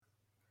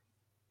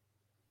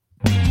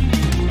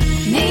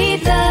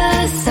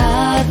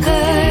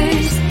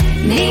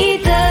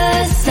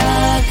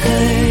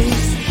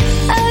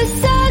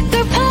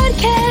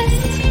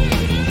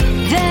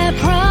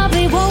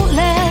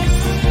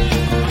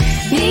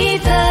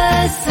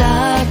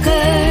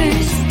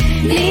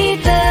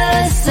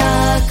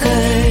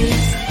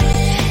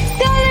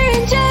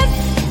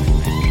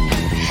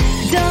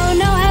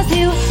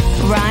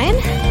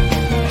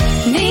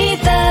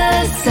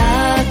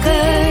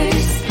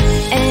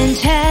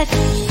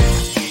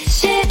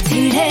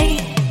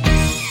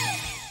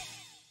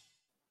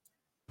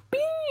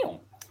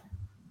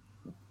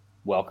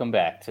welcome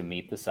back to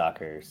Meet the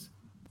Soccers.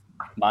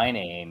 My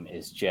name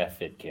is Jeff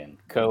Fitkin,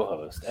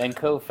 co-host and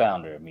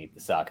co-founder of Meet the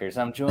Soccers.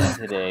 I'm joined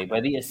today by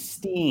the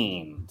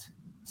esteemed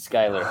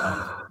Skylar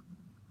Hunt,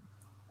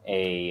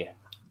 a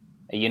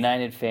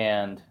United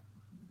fan,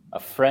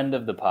 a friend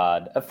of the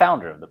pod, a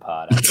founder of the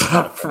pod.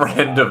 A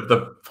friend of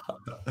the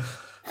pod.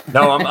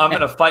 No, I'm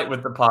in a fight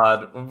with the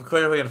pod. I'm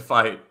clearly in a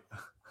fight.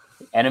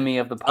 Enemy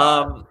of the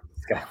pod.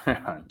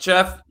 Skylar Hunt.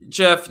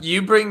 Jeff,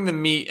 you bring the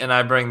meat and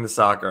I bring the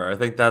soccer. I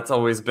think that's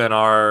always been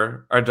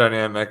our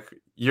dynamic.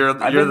 You're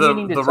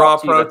the raw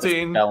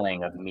protein. The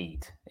spelling of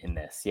meat in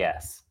this,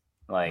 yes.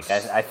 Like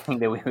I think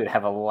that we would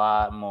have a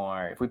lot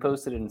more if we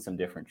posted it in some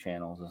different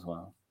channels as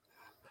well.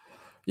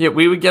 Yeah,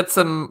 we would get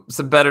some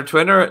better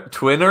Twitter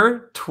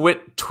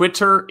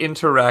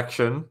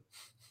interaction.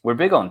 We're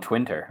big on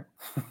Twinter.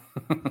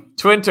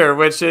 Twinter,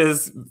 which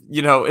is,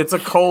 it's a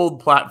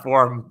cold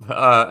platform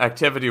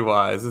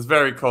activity-wise. It's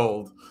very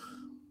cold.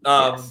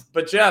 Yes.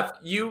 But Jeff,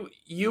 you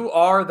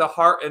are the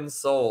heart and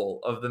soul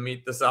of the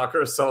Meet the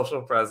Soccer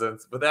social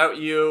presence. Without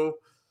you,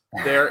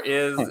 there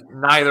is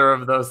neither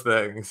of those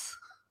things.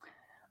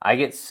 I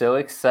get so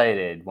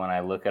excited when I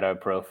look at our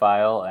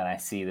profile and I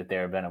see that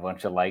there have been a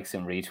bunch of likes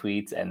and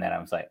retweets, and then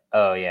I'm like,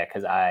 oh yeah,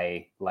 because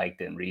I liked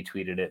and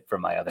retweeted it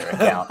from my other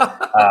account.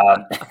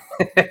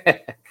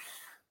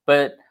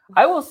 But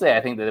I will say,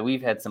 I think that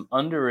we've had some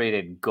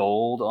underrated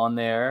gold on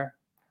there,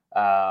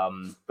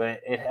 but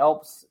it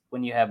helps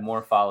when you have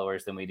more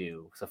followers than we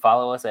do. So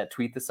follow us at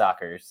Tweet the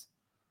Soccers,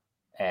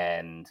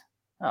 and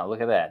oh, look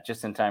at that,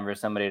 just in time for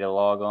somebody to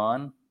log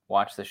on,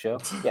 watch the show.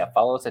 Yeah,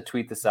 follow us at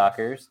Tweet the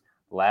Soccers.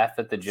 Laugh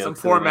at the jokes.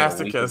 Some poor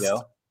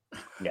masochist.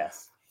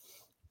 Yes.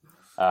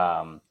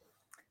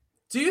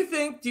 Do you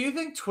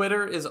think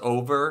Twitter is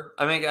over?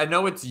 I mean, I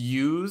know it's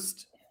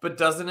used, but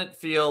doesn't it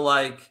feel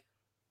like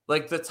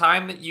the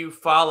time that you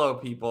follow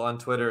people on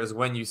Twitter is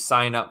when you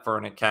sign up for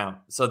an account?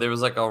 So there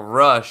was like a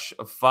rush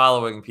of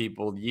following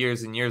people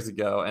years and years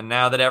ago, and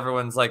now that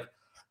everyone's like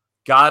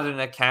got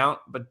an account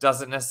but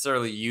doesn't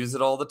necessarily use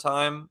it all the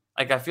time,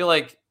 like I feel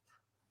like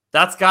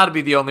that's got to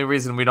be the only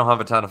reason we don't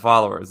have a ton of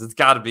followers. It's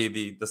got to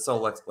be the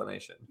sole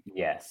explanation.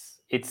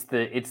 Yes, it's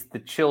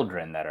the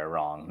children that are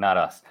wrong, not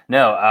us.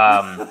 No,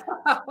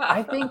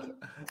 I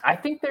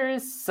think there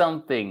is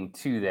something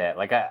to that.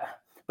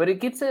 But it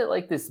gets at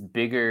like this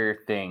bigger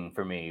thing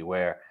for me,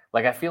 where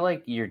like I feel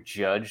like you're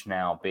judged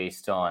now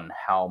based on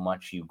how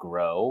much you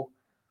grow,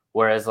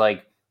 whereas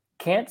like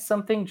can't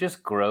something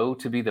just grow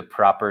to be the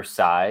proper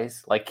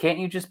size? Like can't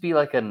you just be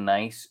like a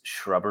nice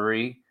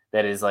shrubbery?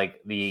 That is like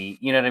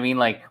you know what I mean?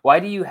 Like, why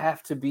do you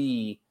have to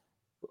be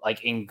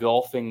like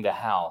engulfing the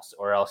house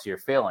or else you're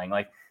failing?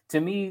 Like,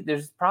 to me,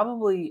 there's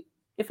probably,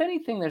 if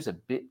anything, there's a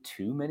bit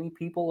too many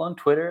people on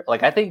Twitter.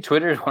 Like, I think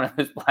Twitter is one of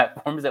those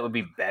platforms that would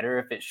be better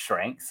if it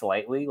shrank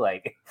slightly.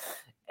 Like,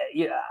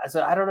 yeah,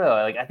 so I don't know.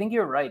 Like, I think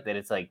you're right that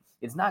it's like,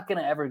 it's not going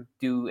to ever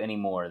do any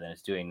more than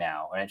it's doing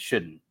now, and it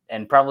shouldn't.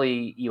 And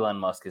probably Elon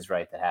Musk is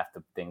right that half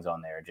the things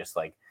on there are just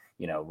like,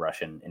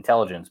 Russian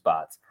intelligence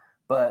bots.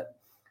 But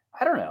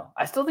I don't know.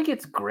 I still think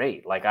it's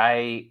great. Like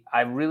I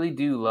really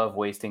do love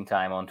wasting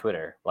time on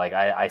Twitter. Like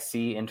I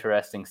see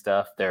interesting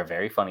stuff. There are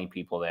very funny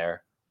people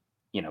there,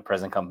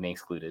 present company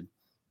excluded.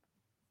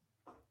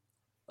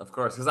 Of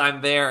course, because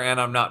I'm there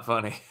and I'm not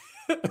funny.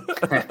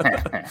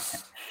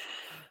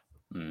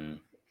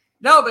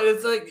 No, but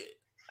it's like,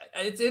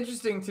 it's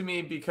interesting to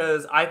me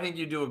because I think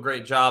you do a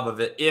great job of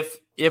it.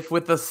 If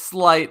with a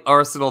slight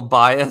Arsenal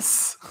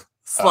bias.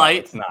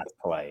 Slight. It's not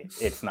slight.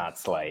 It's not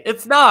slight.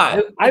 It's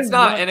not. It's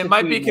not, and it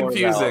might be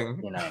confusing.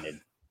 United.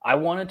 I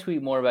want to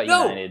tweet more about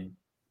United.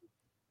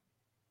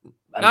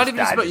 Not even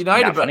just about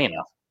United, but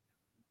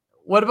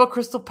what about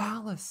Crystal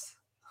Palace?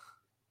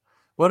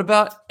 What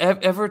about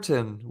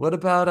Everton? What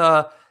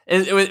about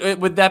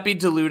would that be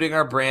diluting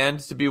our brand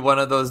to be one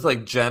of those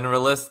like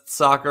generalist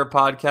soccer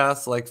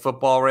podcasts like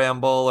Football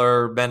Ramble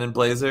or Men in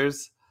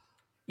Blazers?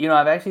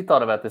 I've actually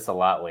thought about this a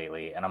lot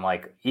lately, and I'm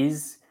like,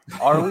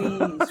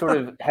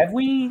 have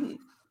we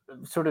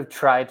sort of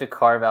tried to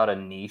carve out a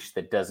niche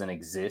that doesn't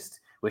exist,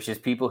 which is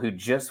people who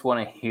just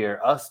want to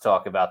hear us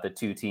talk about the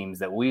two teams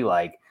that we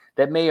like,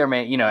 that may or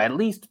may, at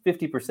least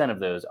 50% of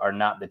those are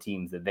not the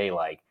teams that they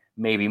like,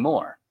 maybe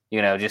more.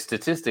 Just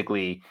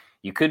statistically,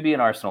 you could be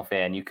an Arsenal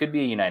fan, you could be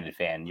a United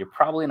fan, you're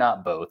probably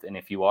not both, and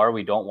if you are,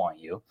 we don't want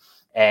you.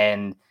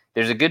 And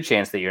there's a good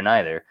chance that you're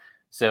neither.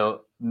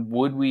 So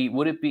would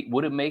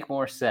it make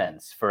more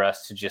sense for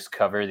us to just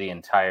cover the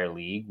entire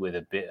league with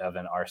a bit of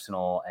an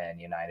Arsenal and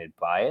United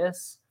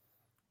bias?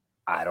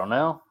 I don't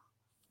know.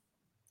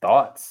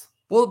 Thoughts?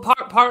 Well,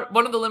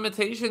 one of the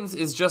limitations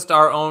is just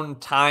our own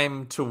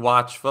time to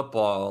watch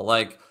football.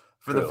 Like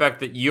for the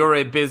fact that you're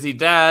a busy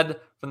dad,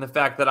 from the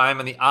fact that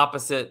I'm in the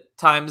opposite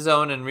time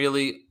zone, and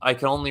really I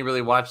can only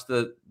really watch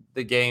the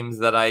games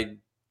that I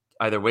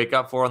either wake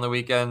up for on the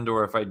weekend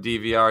or if I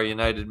DVR a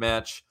United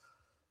match,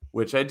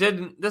 which I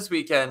didn't this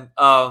weekend.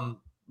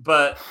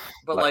 But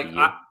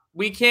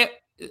we can't.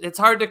 It's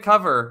hard to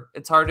cover.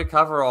 It's hard to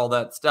cover all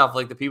that stuff.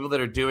 Like the people that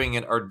are doing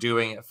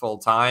it full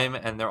time,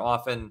 and they're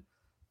often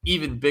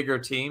even bigger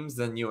teams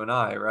than you and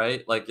I,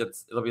 right? Like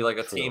it'll be like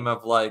a True. team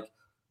of like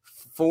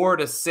 4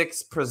 to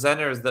 6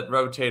 presenters that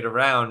rotate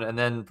around, and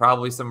then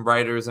probably some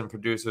writers and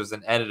producers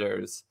and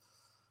editors.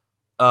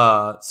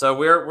 So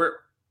we're.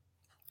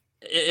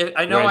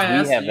 I know Whereas I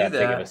asked we have you that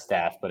big of a that.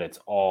 staff, but it's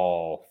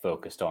all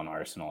focused on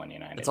Arsenal and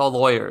United. It's all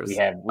lawyers. We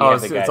have Oh,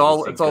 the it's guys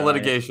all that say, "Guys,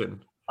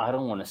 litigation. I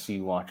don't want to see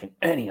you watching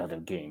any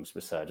other games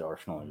besides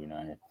Arsenal and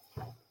United."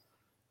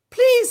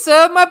 Please,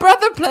 sir, my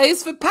brother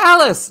plays for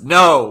Palace.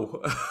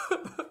 No.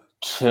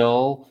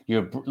 Chill.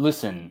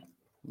 Listen,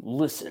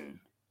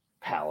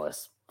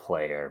 Palace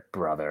player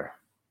brother.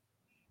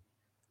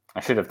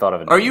 I should have thought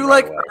of it. Are you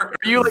like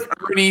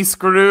Ernie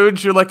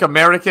Scrooge? You're like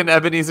American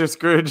Ebenezer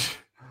Scrooge.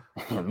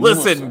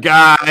 Listen,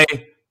 guy,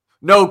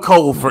 no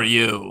coal for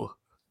you.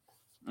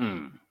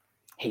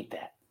 Hate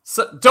that.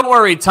 So don't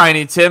worry,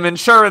 Tiny Tim.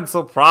 Insurance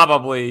will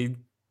probably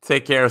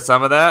take care of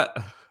some of that.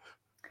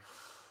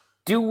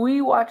 Do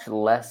we watch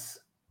less?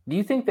 Do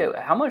you think that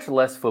how much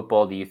less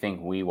football do you think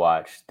we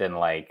watch than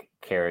like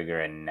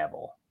Carragher and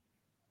Neville?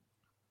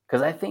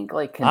 Because I think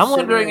like I'm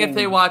wondering if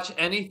they watch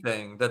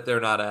anything that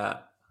they're not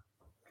at.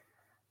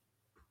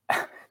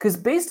 Because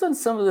based on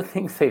some of the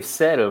things they've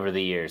said over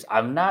the years,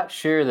 I'm not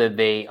sure that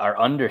they are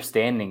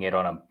understanding it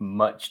on a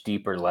much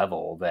deeper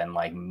level than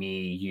like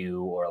me,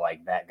 you, or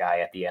like that guy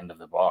at the end of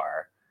the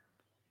bar.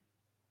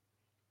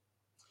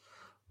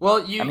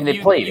 Well, they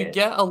played it.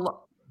 Get a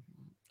lot.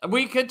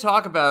 We could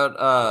talk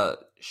about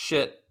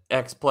shit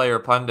ex-player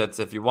pundits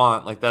if you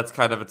want. Like that's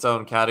kind of its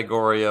own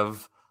category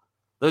of.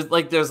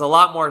 There's a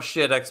lot more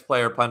shit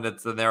ex-player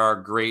pundits than there are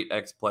great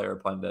ex-player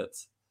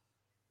pundits.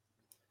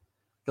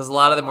 Because a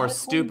lot of them were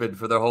stupid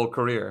for their whole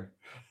career.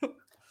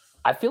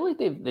 I feel like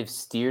they've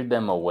steered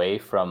them away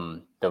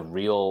from the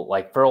real.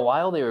 Like for a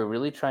while, they were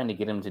really trying to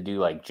get him to do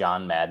like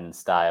John Madden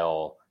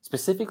style,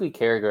 specifically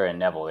Carragher and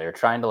Neville. They were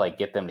trying to like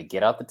get them to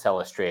get out the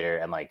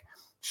telestrator and like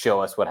show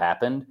us what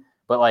happened.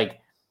 But like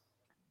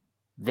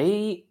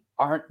they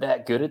aren't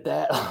that good at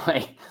that.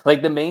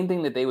 like the main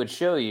thing that they would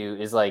show you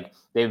is like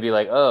they would be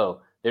like,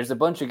 oh, there's a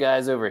bunch of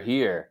guys over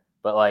here,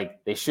 but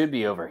like they should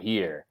be over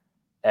here.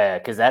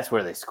 Because that's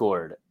where they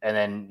scored. And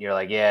then you're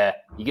like, yeah,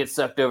 you get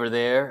sucked over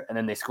there, and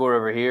then they score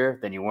over here,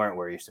 then you weren't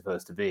where you're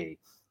supposed to be.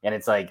 And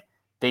it's like,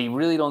 they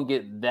really don't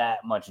get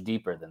that much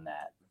deeper than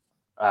that.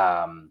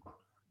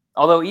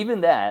 Although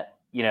even that,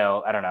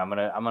 I don't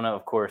know. I'm gonna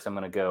of course, I'm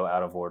gonna go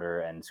out of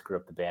order and screw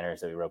up the banners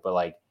that we wrote. But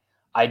like,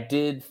 I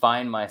did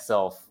find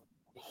myself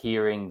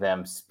hearing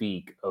them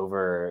speak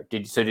over.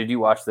 Did you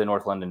watch the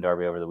North London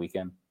Derby over the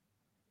weekend?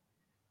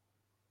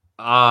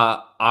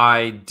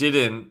 I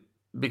didn't.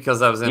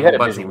 Because I was in a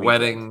bunch of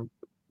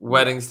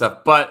wedding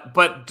stuff.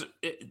 But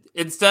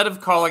instead of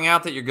calling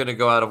out that you're going to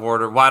go out of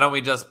order, why don't we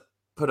just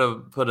put a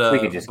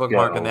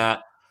bookmark in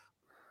that?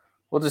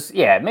 We'll just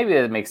maybe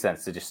it makes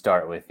sense to just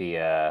start with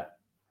the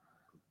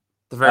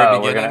very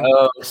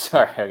beginning.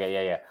 Sorry.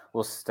 Okay, yeah.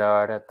 We'll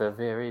start at the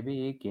very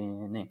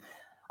beginning.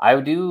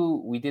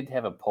 We did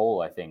have a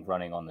poll, I think,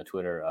 running on the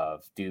Twitter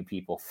of do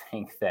people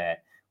think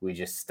that we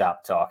just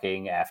stopped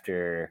talking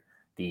after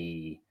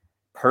the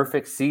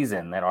perfect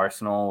season that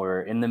Arsenal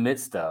were in the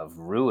midst of,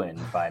 ruined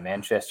by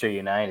Manchester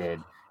United,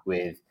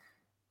 with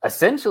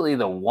essentially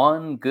the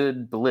one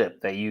good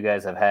blip that you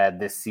guys have had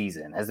this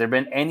season. Has there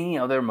been any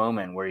other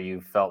moment where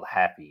you felt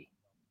happy?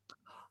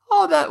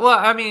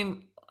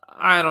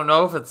 I don't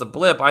know if it's a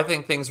blip. I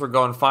think things were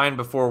going fine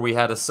before we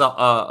had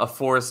a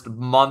forced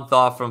month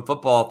off from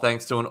football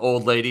thanks to an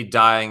old lady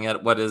dying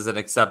at what is an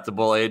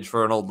acceptable age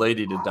for an old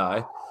lady to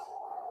die.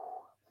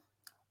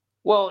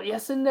 Well,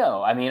 yes and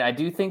no. I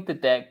do think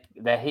that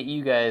hit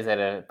you guys at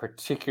a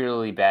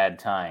particularly bad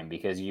time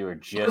because you were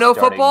just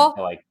starting football?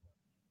 to like.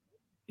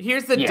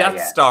 Here's the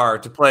Death Star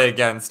to play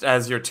against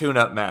as your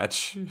tune-up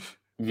match.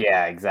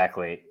 Yeah,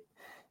 exactly.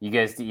 You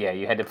guys,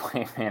 you had to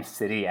play Man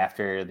City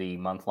after the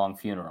month-long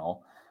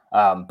funeral.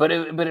 But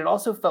it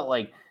also felt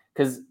like,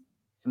 because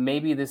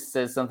maybe this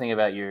says something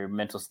about your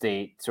mental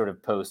state sort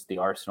of post the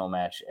Arsenal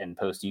match and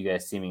post you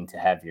guys seeming to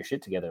have your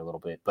shit together a little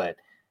bit, but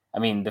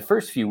the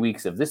first few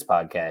weeks of this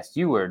podcast,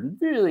 you were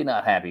really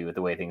not happy with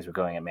the way things were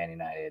going at Man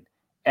United.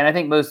 And I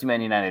think most Man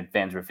United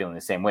fans were feeling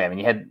the same way. I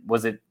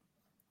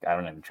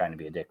don't know, I'm trying to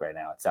be a dick right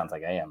now. It sounds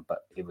like I am, but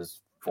it was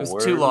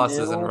 2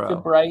 losses in a row to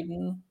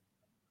Brighton.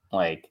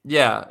 It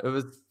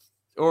was,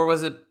 or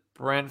was it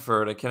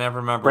Brentford? I can never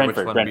remember which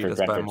one beat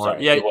us by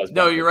more.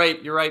 Sorry, you're right.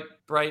 You're right.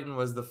 Brighton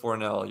was the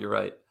 4-0. You're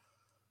right.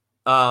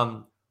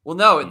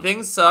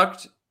 Things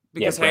sucked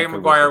because Harry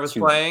Maguire was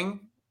playing.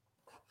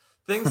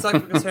 Things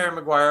sucked because Harry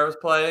Maguire was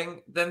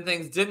playing. Then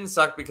things didn't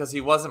suck because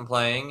he wasn't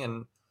playing,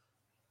 and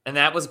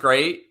that was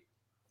great.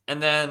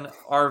 And then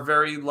we're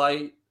very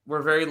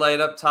light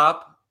up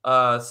top.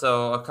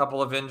 So a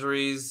couple of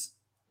injuries,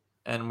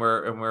 and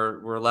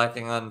we're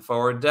lacking on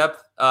forward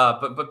depth.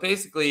 But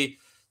basically,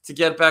 to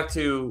get back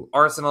to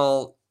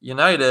Arsenal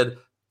United,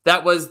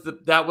 that was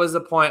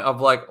the point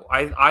of like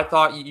I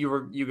thought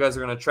you guys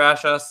were going to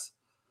trash us.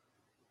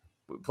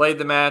 We played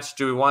the match.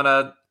 Do we want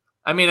to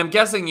I mean, I'm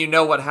guessing you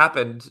know what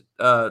happened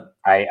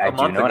I a do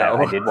month know what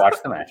happened. ago. I did watch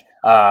the match.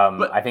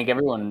 but, I think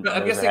everyone but I'm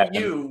knows what guessing happened.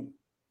 you,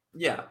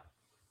 yeah.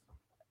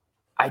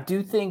 I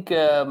do think,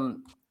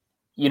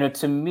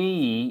 to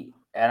me,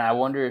 and I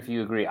wonder if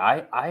you agree.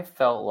 I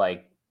felt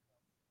like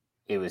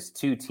it was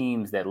two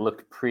teams that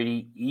looked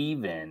pretty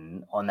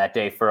even on that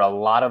day for a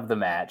lot of the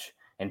match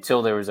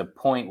until there was a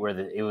point where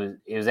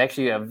it was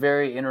actually a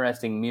very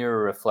interesting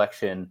mirror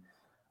reflection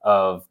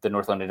of the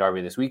North London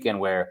Derby this weekend,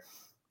 where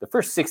the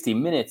first 60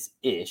 minutes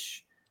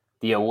ish,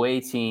 the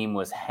away team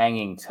was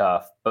hanging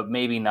tough, but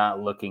maybe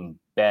not looking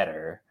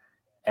better,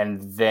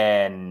 and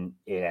then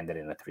it ended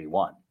in a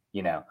 3-1.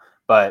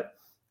 But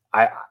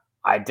I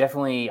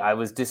I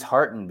was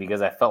disheartened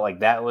because I felt like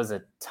that was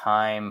a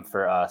time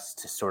for us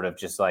to sort of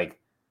just like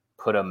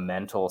put a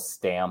mental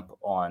stamp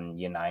on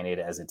United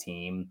as a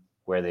team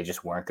where they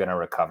just weren't going to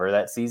recover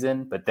that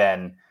season. But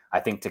then I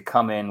think to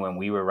come in when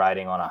we were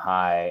riding on a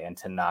high and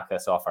to knock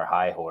us off our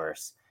high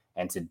horse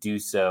and to do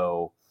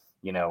so,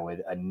 with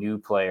a new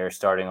player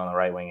starting on the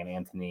right wing and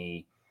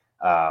Anthony,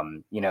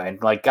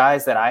 and like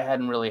guys that I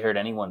hadn't really heard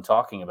anyone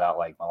talking about,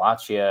 like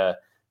Malacia,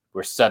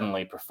 were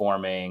suddenly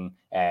performing,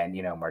 and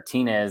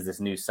Martinez,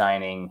 this new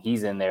signing,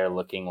 he's in there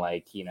looking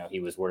like he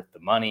was worth the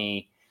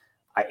money.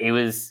 I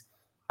was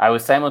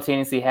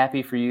simultaneously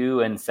happy for you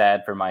and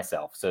sad for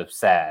myself. So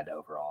sad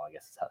overall, I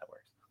guess is how that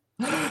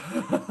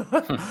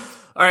works.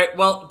 All right.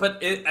 Well,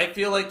 but I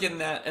feel like in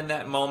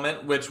that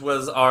moment, which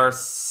was our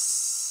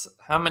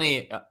how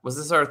many was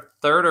this, our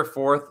third or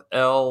fourth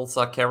El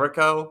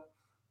Sacarico?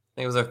 I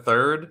think it was our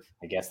third.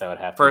 I guess that would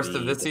have first to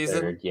be of this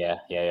season. Third.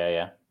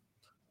 Yeah.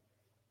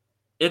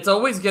 It's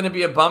always going to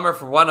be a bummer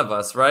for one of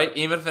us, right?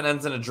 Even if it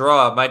ends in a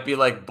draw, it might be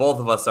like both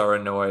of us are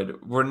annoyed.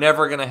 We're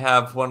never going to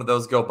have one of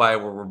those go by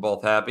where we're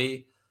both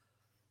happy.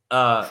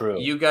 True.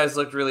 You guys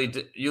looked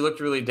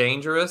really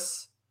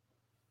dangerous,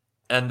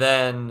 and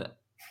then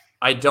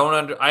I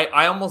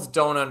almost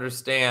don't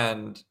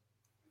understand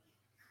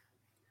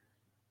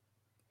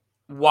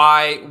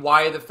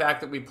why the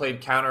fact that we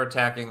played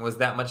counterattacking was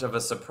that much of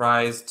a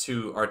surprise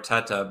to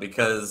Arteta,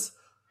 because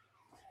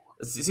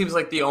it seems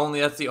like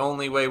that's the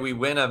only way we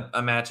win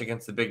a match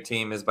against the big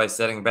team is by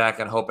setting back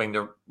and hoping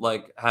to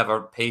like have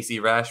a pacey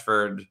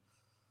Rashford,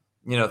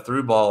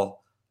 through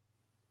ball.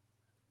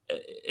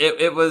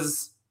 It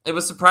was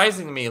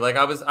surprising to me. Like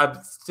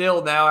I'm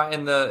still now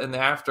in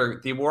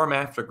the warm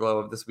afterglow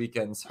of this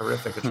weekend's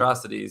horrific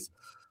atrocities.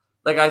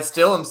 Like I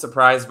still am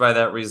surprised by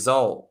that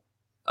result.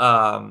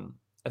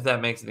 If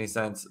that makes any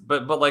sense.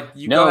 But like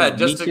go ahead,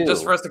 just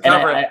for us to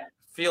cover it.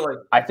 Feel like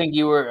I think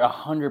you were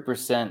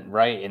 100%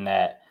 right in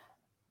that.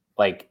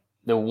 Like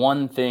the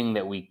one thing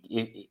that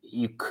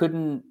you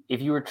couldn't,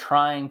 if you were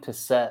trying to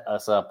set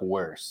us up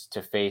worse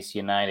to face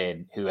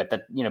United, who at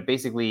the,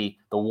 basically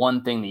the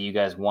one thing that you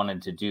guys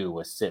wanted to do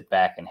was sit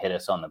back and hit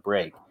us on the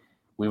break.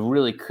 We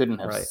really couldn't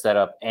have set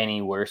up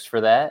any worse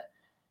for that.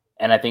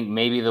 And I think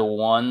maybe the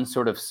one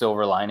sort of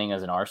silver lining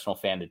as an Arsenal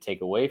fan to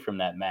take away from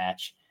that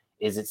match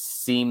is it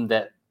seemed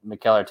that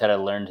Mikel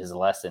Arteta learned his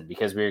lesson,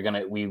 because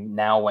we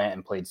now went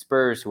and played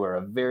Spurs, who are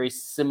a very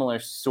similar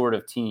sort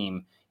of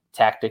team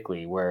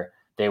tactically, where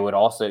they would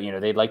also,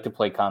 they'd like to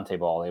play Conte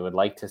ball. They would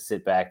like to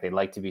sit back. They'd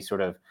like to be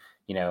sort of,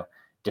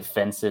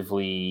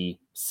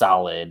 defensively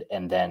solid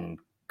and then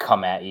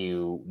come at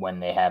you when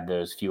they have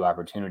those few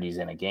opportunities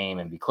in a game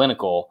and be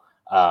clinical.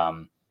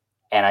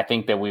 And I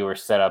think that we were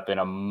set up in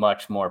a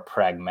much more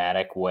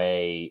pragmatic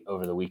way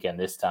over the weekend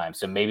this time.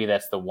 So maybe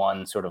that's the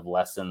one sort of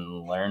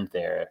lesson learned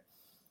there.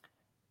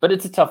 But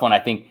it's a tough one. I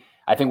think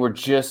we're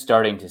just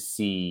starting to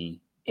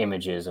see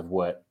images of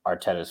what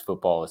Arteta's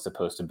football is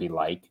supposed to be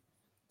like.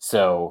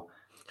 So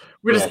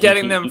we're just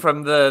getting them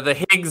from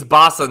the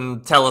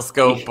Higgs-Boson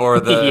telescope or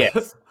the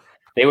yes.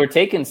 They were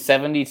taken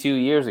 72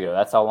 years ago.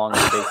 That's how long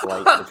it takes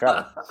light to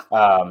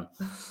travel.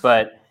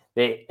 But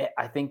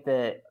I think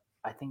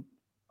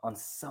on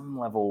some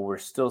level we're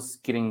still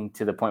getting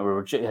to the point where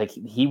we're just, like,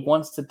 he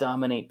wants to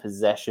dominate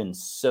possession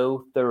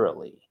so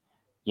thoroughly.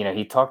 He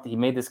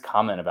made this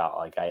comment about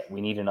like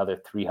we need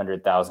another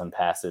 300,000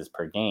 passes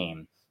per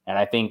game, and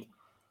I think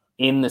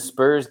in the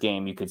Spurs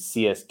game you could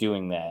see us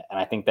doing that, and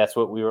I think that's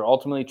what we were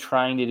ultimately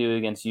trying to do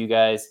against you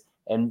guys.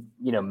 And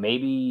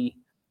maybe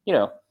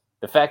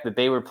the fact that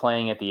they were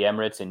playing at the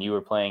Emirates and you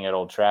were playing at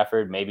Old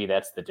Trafford, maybe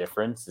that's the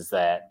difference. Is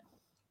that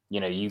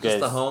you just guys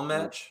the home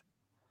match?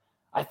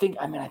 I think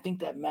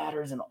that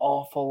matters an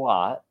awful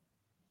lot.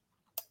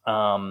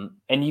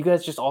 And you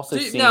guys just also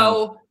seem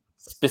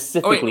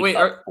specifically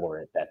up for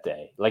it that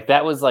day.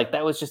 That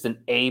was just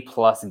an A+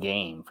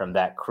 game from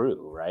that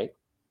crew, right?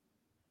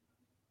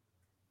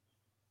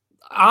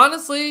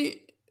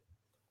 Honestly,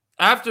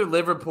 after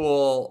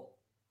Liverpool,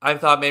 I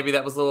thought maybe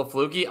that was a little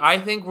fluky. I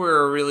think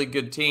we're a really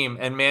good team,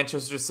 and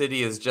Manchester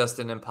City is just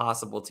an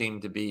impossible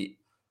team to beat.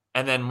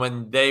 And then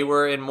when they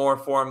were in more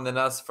form than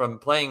us from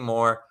playing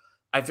more,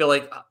 I feel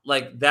like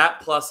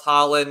that plus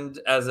Haaland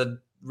as a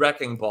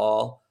wrecking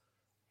ball,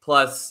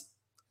 plus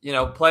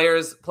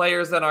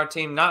players on our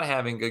team not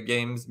having good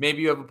games.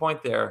 Maybe you have a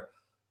point there.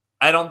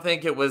 I don't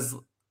think it was.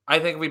 I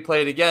think if we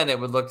played again, it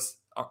would look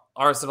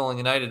Arsenal and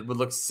United would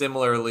look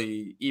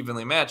similarly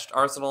evenly matched.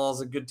 Arsenal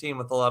is a good team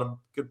with a lot of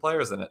good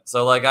players in it.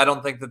 So, like, I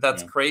don't think that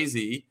that's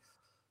crazy.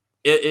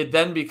 It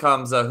then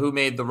becomes who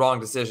made the wrong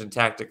decision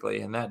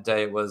tactically. And that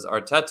day it was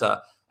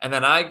Arteta. And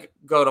then I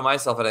go to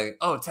myself and I think,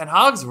 oh, Ten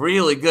Hag's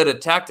really good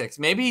at tactics.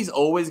 Maybe he's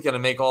always going to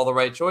make all the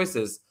right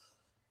choices.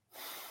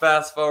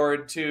 Fast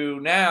forward to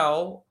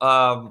now,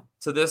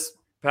 to this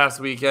past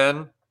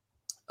weekend,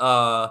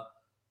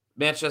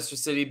 Manchester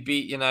City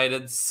beat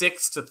United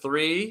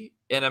 6-3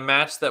 in a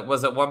match that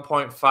was at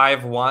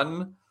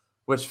 1.51,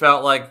 which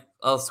felt like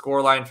a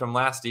scoreline from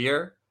last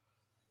year.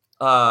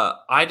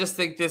 I just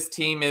think this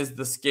team is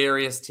the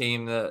scariest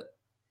team that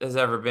has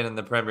ever been in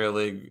the Premier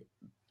League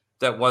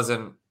that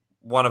wasn't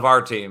one of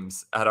our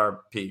teams at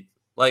our peak.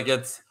 Like,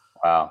 it's...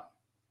 Wow.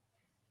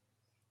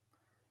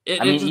 It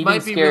just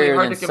might be really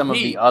hard to compete. Some of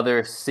the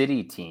other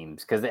City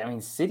teams, because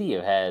City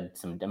have had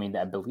some.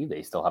 I believe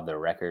they still have their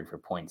record for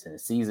points in a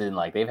season.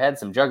 Like, they've had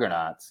some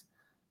juggernauts.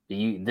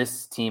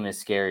 This team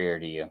is scarier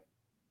to you?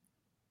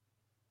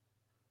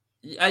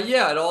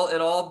 Yeah. It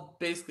all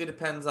basically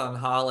depends on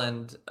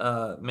Haaland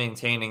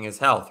maintaining his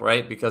health,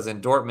 right? Because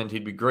in Dortmund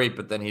he'd be great,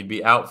 but then he'd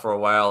be out for a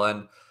while,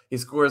 and he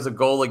scores a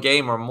goal a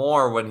game or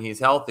more when he's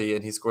healthy,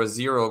 and he scores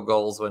 0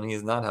 goals when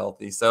he's not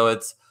healthy. So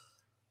it's.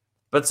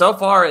 But so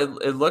far,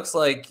 it looks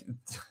like,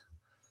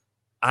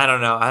 I don't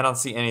know. I don't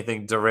see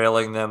anything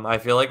derailing them. I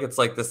feel like it's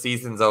like the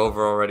season's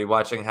over already,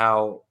 watching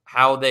how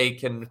they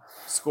can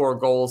score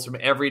goals from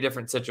every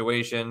different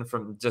situation,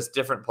 from just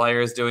different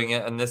players doing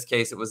it. In this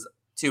case, it was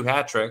 2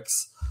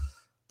 hat-tricks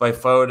by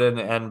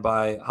Foden and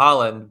by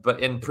Haaland. But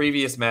in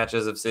previous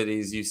matches of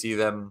Cities, you see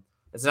them.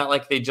 It's not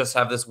like they just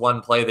have this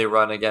one play they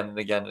run again and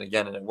again and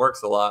again, and it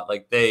works a lot.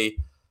 Like, they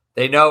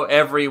know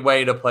every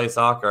way to play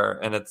soccer,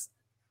 and it's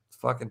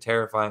fucking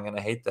terrifying, and I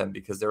hate them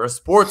because they're a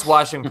sports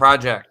washing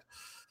project.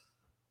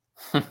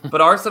 But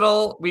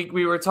Arsenal,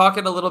 we were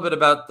talking a little bit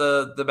about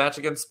the match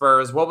against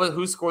Spurs.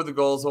 Who scored the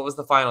goals? What was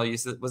the final? You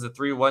said, was it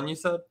 3-1? You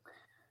said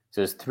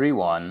so. It's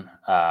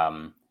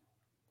 3-1.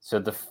 So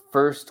the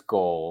first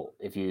goal,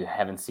 if you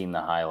haven't seen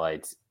the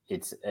highlights,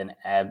 it's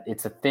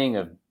a thing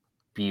of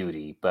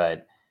beauty.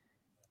 But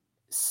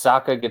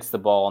Saka gets the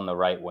ball on the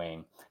right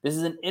wing. This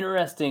is an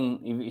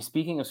interesting.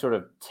 Speaking of sort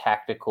of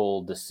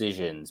tactical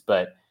decisions,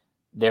 but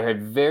there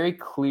had very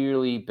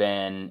clearly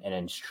been an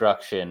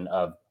instruction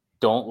of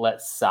don't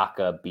let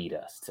Saka beat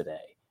us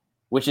today,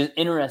 which is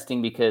interesting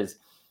because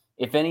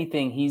if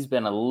anything, he's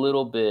been a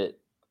little bit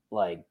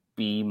like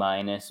B-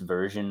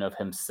 version of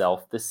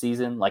himself this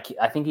season. Like,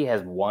 I think he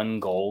has 1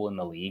 goal in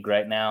the league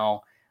right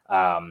now.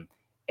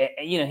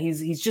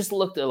 He's just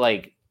looked at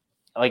like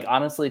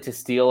honestly, to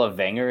steal a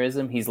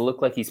Wengerism, he's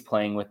looked like he's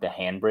playing with the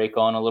handbrake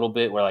on a little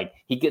bit, where like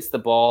he gets the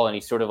ball and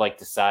he sort of like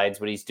decides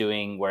what he's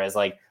doing. Whereas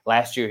like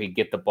last year he'd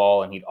get the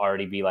ball and he'd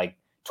already be like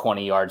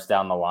 20 yards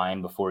down the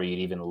line before you'd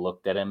even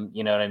looked at him.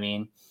 You know what I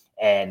mean?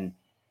 And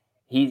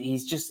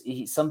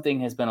something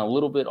has been a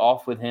little bit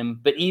off with him.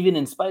 But even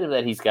in spite of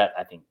that, he's got,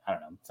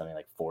 something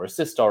like 4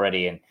 assists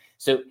already. And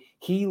so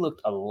he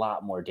looked a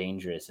lot more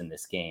dangerous in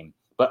this game.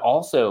 But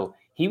also,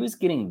 he was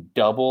getting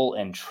double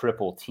and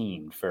triple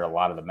teamed for a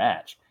lot of the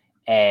match.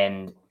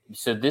 And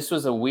so this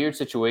was a weird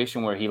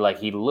situation where he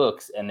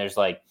looks and there's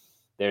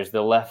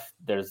the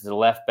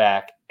left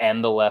back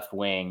and the left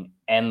wing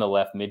and the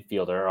left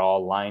midfielder are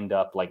all lined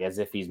up like as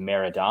if he's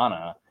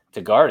Maradona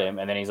to guard him.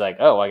 And then he's like,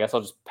 oh, I guess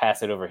I'll just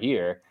pass it over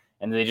here.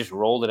 And they just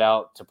rolled it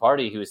out to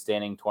Partey, who was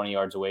standing 20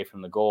 yards away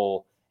from the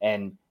goal.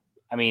 And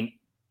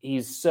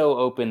he's so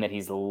open that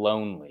he's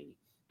lonely.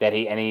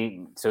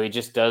 So he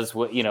just does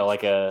what,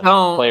 like a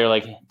player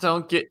like.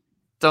 Don't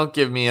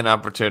give me an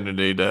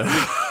opportunity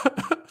to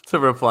to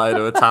reply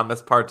to a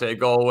Thomas Partey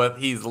goal with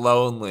 "he's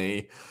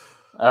lonely."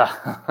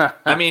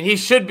 He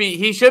should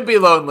be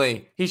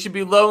lonely. He should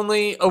be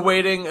lonely,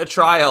 awaiting a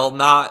trial,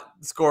 not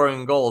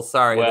scoring goals.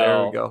 Sorry,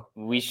 there we go.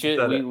 We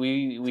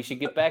should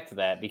get back to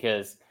that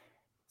because.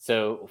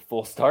 So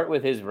we'll start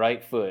with his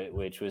right foot,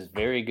 which was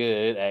very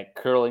good at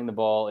curling the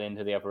ball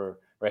into the upper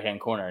right-hand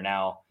corner.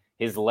 Now,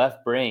 his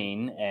left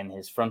brain and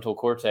his frontal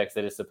cortex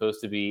that is supposed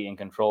to be in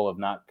control of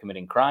not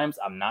committing crimes,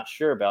 I'm not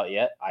sure about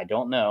yet. I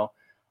don't know.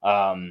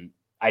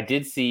 I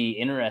did see,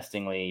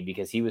 interestingly,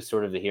 because he was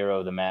sort of the hero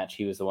of the match,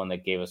 he was the one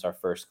that gave us our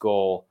first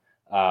goal.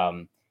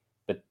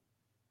 But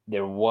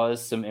there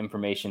was some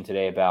information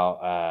today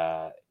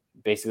about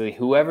basically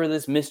whoever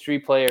this mystery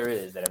player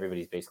is that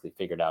everybody's basically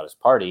figured out as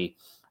Partey.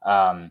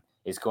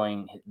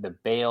 The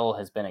bail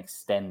has been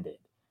extended.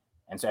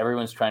 And so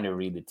everyone's trying to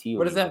read the tea leaves.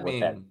 What does that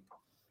mean?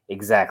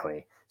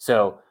 Exactly.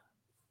 So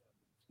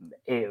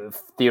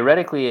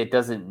theoretically, it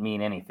doesn't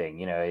mean anything.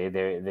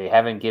 They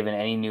haven't given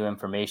any new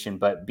information,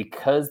 but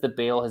because the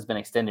bail has been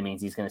extended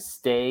means he's going to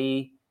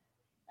stay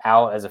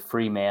out as a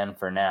free man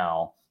for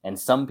now. And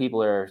some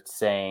people are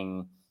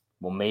saying,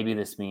 well, maybe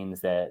this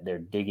means that they're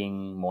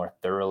digging more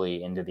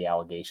thoroughly into the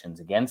allegations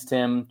against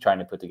him, trying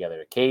to put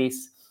together a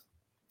case.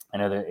 I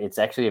know that it's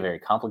actually a very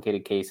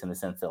complicated case in the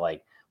sense that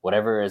like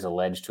whatever is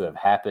alleged to have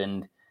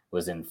happened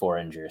was in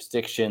foreign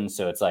jurisdiction.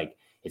 So it's like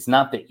it's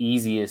not the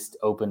easiest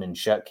open and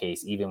shut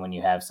case, even when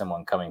you have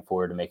someone coming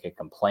forward to make a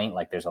complaint.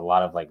 Like there's a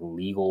lot of like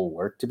legal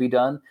work to be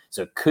done.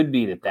 So it could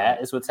be that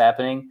that is what's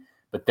happening.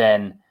 But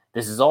then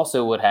this is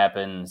also what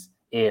happens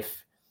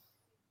if,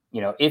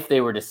 if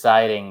they were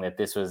deciding that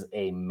this was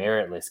a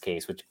meritless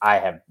case, which I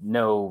have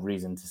no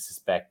reason to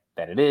suspect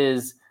that it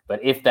is.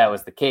 But if that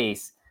was the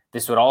case,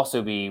 this would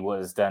also be what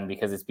is done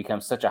because it's become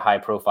such a high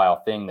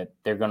profile thing that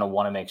they're going to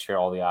want to make sure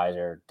all the I's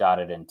are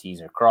dotted and T's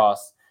are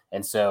crossed.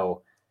 And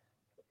so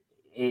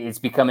it's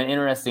become an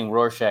interesting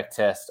Rorschach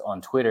test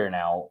on Twitter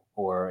now,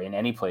 or in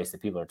any place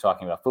that people are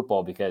talking about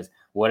football, because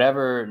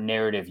whatever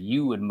narrative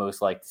you would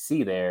most like to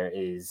see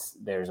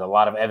there's a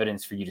lot of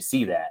evidence for you to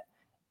see that.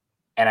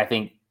 And I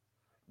think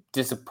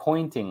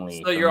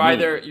disappointingly, so you're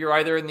either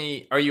in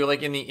the, are you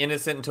like in the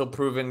innocent until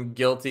proven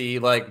guilty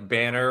like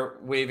banner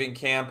waving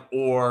camp,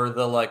 or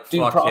the like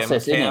fuck him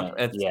camp?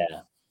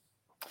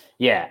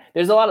 Yeah,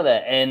 there's a lot of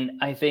that. And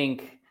I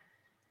think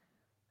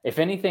if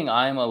anything,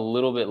 I'm a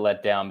little bit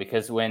let down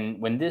because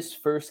when this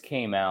first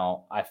came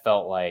out, I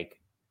felt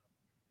like,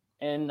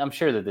 and I'm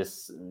sure that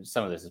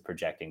some of this is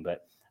projecting,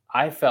 but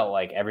I felt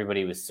like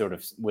everybody was sort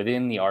of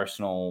within the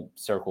Arsenal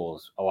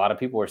circles. A lot of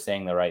people were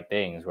saying the right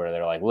things where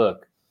they're like,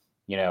 look,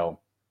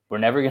 we're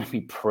never going to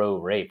be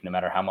pro-rape no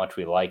matter how much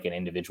we like an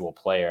individual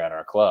player at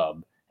our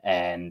club.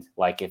 And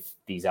like, if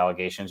these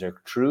allegations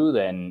are true,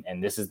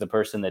 and this is the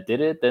person that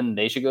did it, then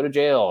they should go to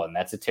jail. And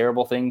that's a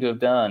terrible thing to have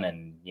done.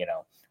 And,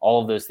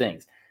 all of those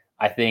things.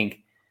 I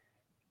think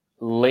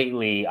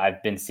lately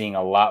I've been seeing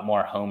a lot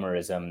more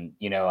homerism,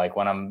 like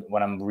when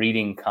I'm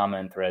reading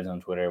comment threads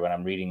on Twitter, when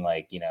I'm reading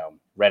like,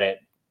 Reddit,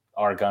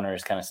 R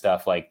Gunners kind of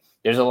stuff, like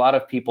there's a lot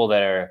of people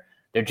that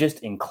they're just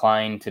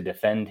inclined to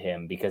defend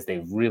him because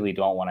they really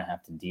don't want to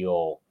have to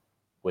deal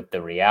with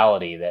the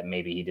reality that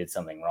maybe he did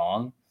something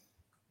wrong.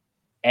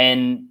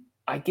 And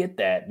I get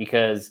that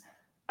because,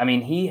 I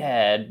mean, he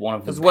had one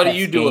of the best what do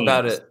you do games.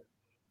 about it?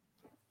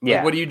 Yeah.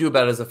 Like, what do you do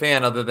about it as a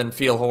fan other than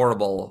feel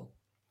horrible?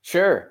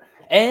 Sure.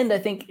 And I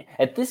think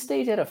at this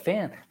stage as a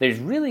fan, there's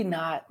really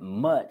not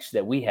much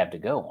that we have to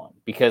go on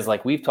because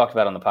like we've talked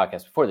about on the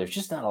podcast before, there's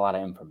just not a lot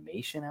of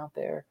information out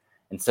there.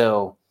 And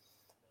so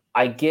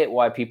I get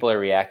why people are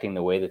reacting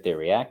the way that they're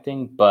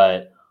reacting,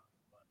 but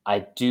I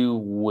do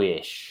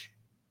wish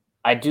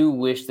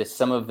that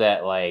some of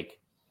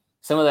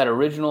that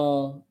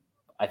original,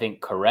 I think,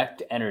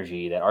 correct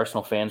energy that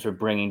Arsenal fans were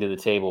bringing to the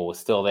table was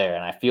still there.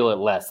 And I feel it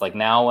less. Like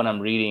now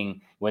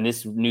when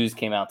this news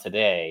came out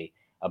today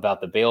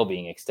about the bail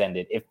being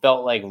extended, it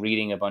felt like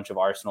reading a bunch of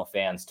Arsenal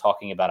fans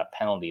talking about a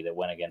penalty that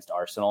went against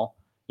Arsenal.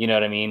 You know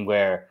what I mean?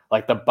 Where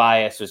like the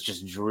bias was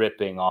just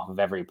dripping off of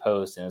every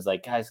post. And it was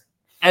like, guys,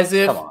 as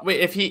if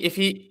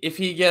if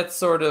he gets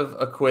sort of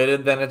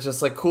acquitted, then it's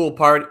just like cool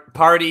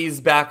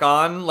parties back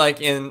on,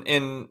 like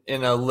in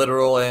a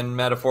literal and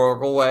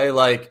metaphorical way.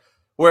 Like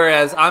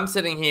whereas I'm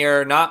sitting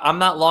here, I'm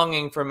not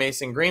longing for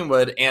Mason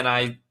Greenwood,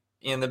 and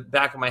in the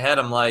back of my head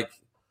I'm like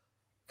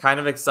kind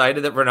of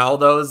excited that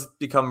Ronaldo's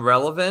become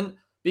relevant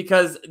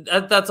because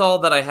that's all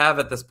that I have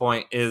at this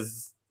point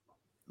is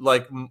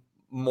like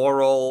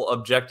moral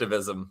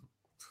objectivism.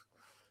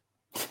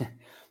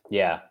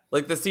 Yeah.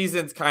 Like the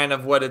season's kind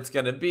of what it's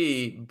going to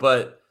be,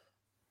 but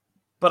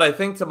I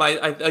think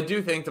I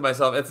do think to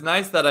myself, it's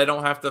nice that I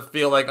don't have to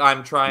feel like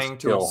I'm trying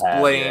to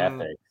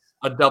explain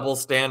a double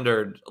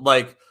standard.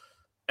 Like,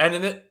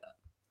 and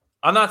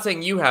I'm not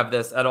saying you have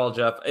this at all,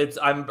 Jeff.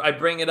 I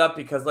bring it up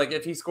because like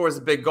if he scores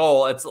a big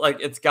goal, it's like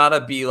it's got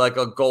to be like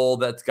a goal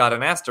that's got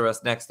an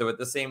asterisk next to it.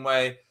 The same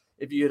way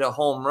if you hit a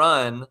home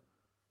run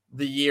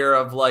the year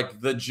of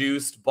like the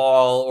juiced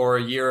ball or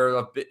a year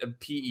of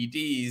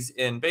PEDs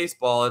in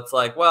baseball, it's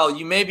like, well,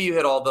 you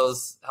hit all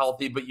those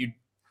healthy, but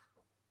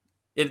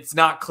it's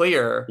not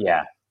clear.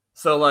 Yeah.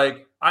 So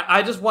like,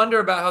 I just wonder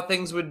about how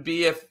things would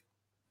be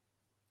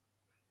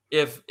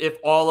if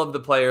all of the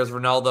players,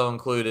 Ronaldo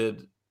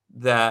included,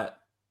 that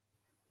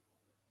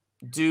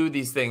do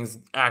these things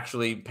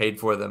actually paid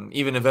for them,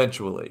 even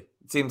eventually.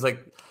 It seems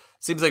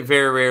like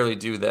very rarely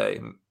do they.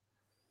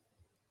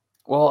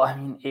 Well, I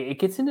mean, it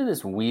gets into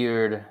this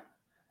weird.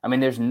 I mean,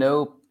 there's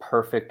no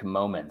perfect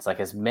moments. Like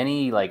as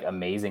many like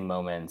amazing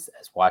moments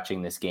as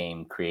watching this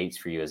game creates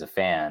for you as a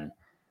fan.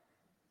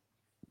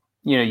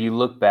 You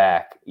look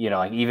back.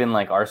 Like even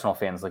like Arsenal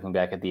fans looking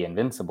back at the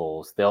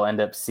Invincibles, they'll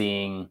end up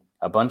seeing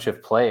a bunch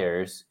of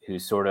players who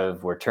sort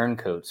of were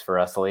turncoats for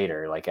us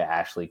later, like a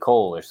Ashley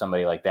Cole or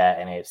somebody like that,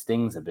 and it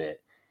stings a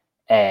bit.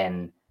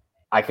 And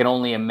I can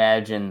only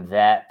imagine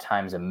that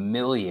times a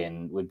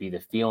million would be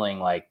the feeling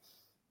like.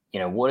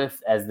 What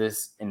if as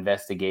this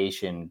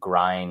investigation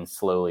grinds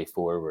slowly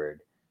forward,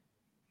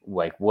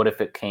 like what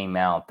if it came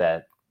out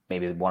that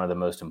maybe one of the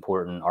most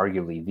important,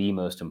 arguably the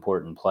most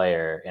important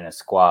player in a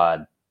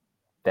squad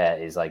that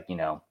is like,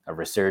 a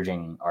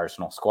resurging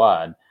Arsenal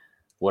squad,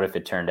 what if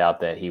it turned out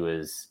that he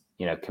was,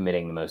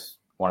 committing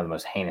one of the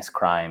most heinous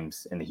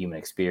crimes in the human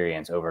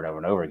experience over and over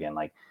and over again?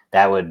 Like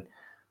that would,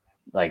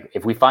 like,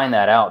 if we find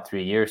that out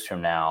 3 years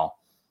from now,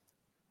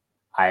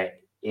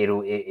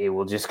 it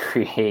will just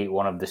create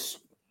one of the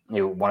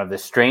one of the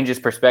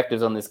strangest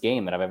perspectives on this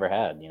game that I've ever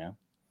had.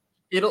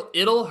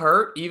 It'll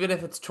hurt even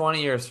if it's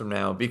 20 years from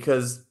now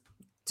because,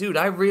 dude,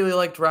 I really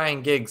liked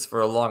Ryan Giggs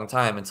for a long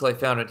time until I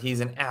found out he's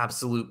an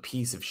absolute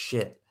piece of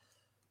shit.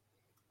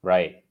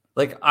 Right.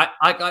 Like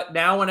I got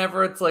now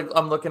whenever it's like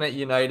I'm looking at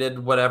United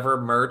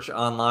whatever merch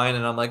online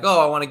and I'm like,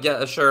 oh, I want to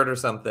get a shirt or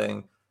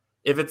something.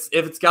 If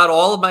it's got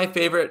all of my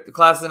favorite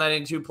class of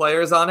 92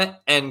 players on it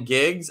and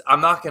Giggs,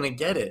 I'm not gonna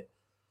get it.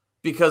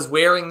 Because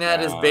wearing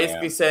that is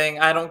basically saying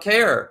I don't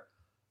care.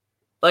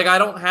 Like I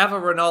don't have a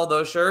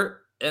Ronaldo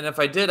shirt, and if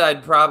I did,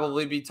 I'd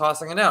probably be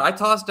tossing it out. I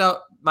tossed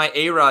out my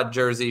A-Rod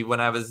jersey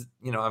when I was,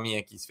 I'm a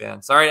Yankees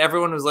fan. Sorry,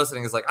 everyone who's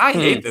listening is like, I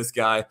hate this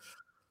guy.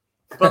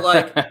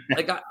 But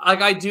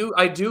I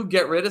do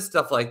get rid of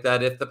stuff like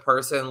that if the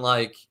person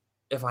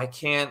if I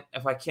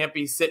can't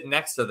be sitting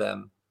next to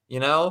them,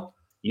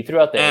 You threw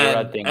out the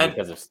A-Rod thing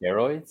because of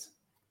steroids?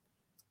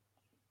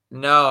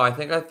 No, I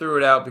think I threw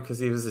it out because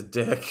he was a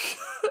dick.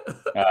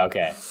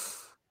 Okay.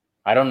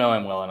 I don't know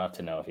him well enough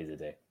to know if he's a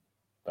dick.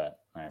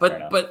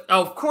 But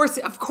of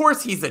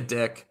course he's a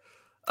dick.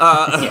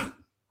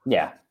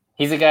 Yeah.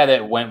 He's a guy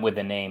that went with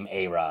the name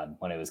A-Rod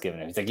when it was given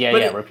him. He's like,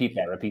 repeat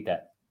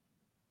that.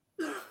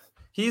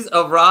 He's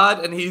a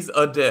rod and he's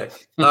a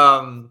dick.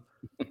 But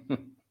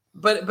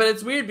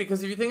it's weird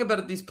because if you think about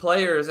it, these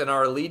players and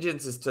our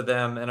allegiances to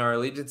them and our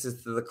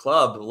allegiances to the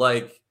club,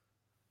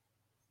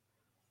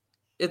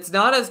 it's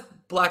not as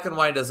black and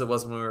white as it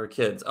was when we were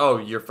kids. Oh,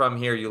 you're from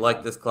here. You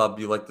like this club.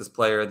 You like this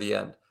player at the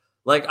end.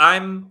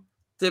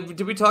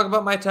 Did we talk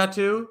about my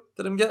tattoo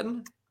that I'm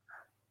getting?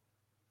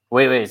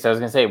 Wait. So I was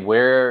going to say,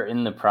 where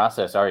in the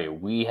process are you?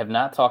 We have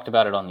not talked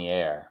about it on the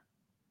air.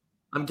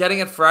 I'm getting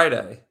it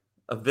Friday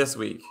of this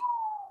week.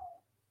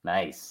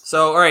 Nice.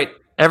 So, all right,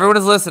 everyone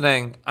is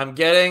listening. I'm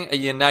getting a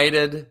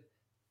United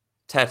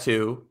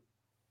tattoo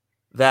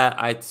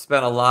that I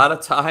spent a lot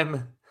of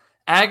time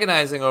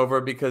agonizing over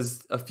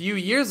because a few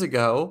years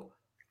ago,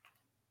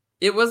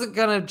 it wasn't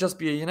going to just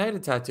be a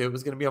United tattoo. It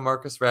was going to be a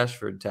Marcus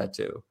Rashford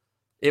tattoo.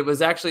 It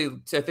was actually,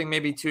 I think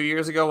maybe 2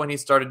 years ago when he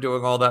started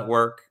doing all that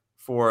work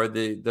for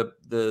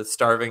the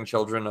starving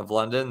children of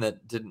London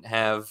that didn't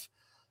have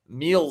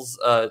meals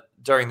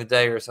during the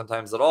day or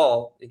sometimes at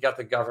all. He got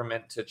the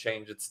government to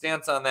change its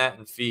stance on that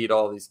and feed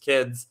all these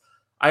kids.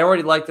 I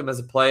already liked him as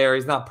a player.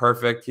 He's not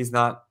perfect. He's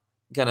not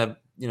going to,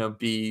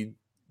 be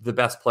the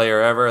best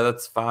player ever.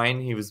 That's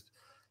fine. He's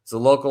a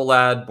local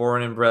lad,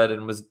 born and bred,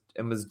 and was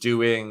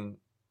doing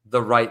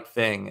the right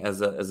thing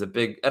as a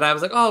big. And I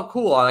was like, oh,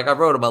 cool. I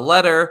wrote him a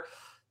letter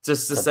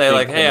just to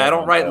say hey, I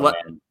don't write.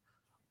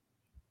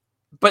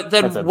 But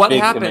then what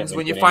happens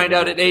when you find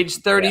out at age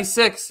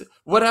 36? Yeah.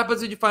 What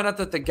happens when you find out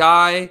that the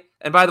guy,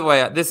 and by the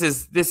way, this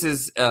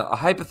is a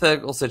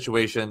hypothetical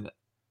situation.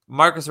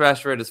 Marcus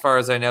Rashford, as far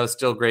as I know, is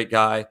still a great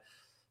guy.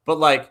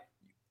 But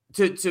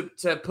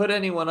to put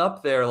anyone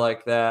up there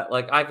like that,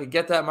 I could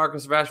get that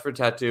Marcus Rashford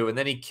tattoo and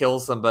then he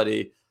kills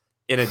somebody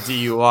in a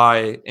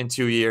DUI in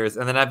 2 years.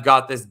 And then I've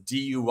got this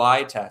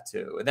DUI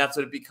tattoo and that's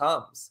what it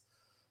becomes.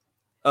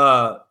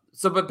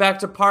 But back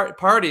to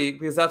party,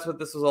 because that's what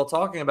this was all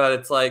talking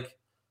about.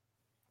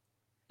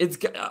 It's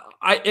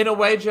in a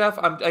way, Jeff,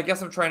 I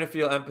guess I'm trying to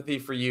feel empathy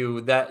for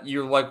you that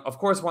you're of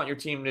course want your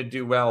team to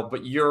do well,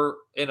 but you're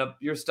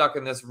stuck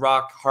in this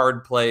rock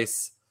hard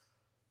place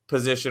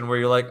position where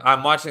you're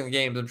I'm watching the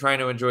games, I'm trying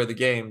to enjoy the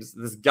games.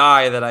 This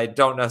guy that I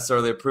don't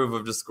necessarily approve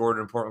of just scored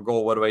an important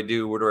goal. What do I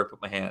do? Where do I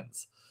put my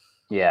hands?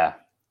 Yeah.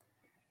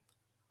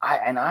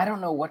 I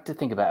don't know what to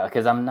think about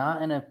because I'm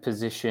not in a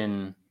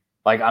position.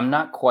 I'm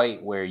not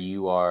quite where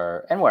you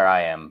are and where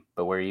I am,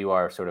 but where you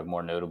are sort of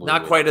more notably.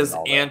 Not quite as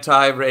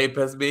anti-rape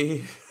as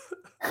me.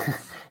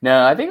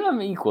 No, I think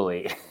I'm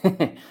equally.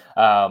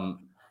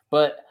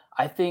 But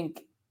I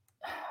think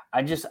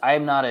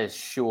I'm not as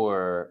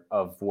sure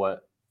of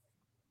what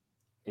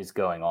is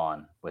going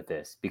on with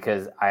this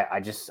because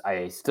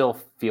I still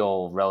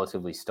feel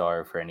relatively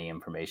starved for any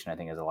information. I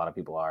think as a lot of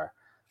people are.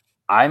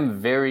 I'm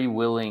very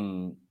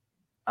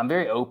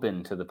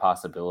open to the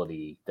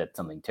possibility that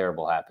something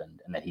terrible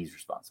happened and that he's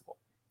responsible.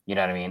 You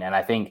know what I mean? And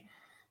I think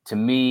to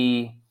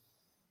me,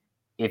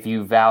 if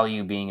you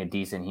value being a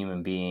decent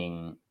human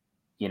being,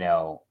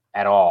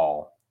 at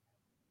all,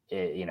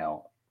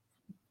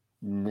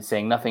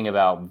 saying nothing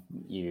about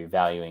you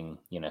valuing,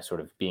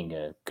 sort of being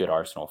a good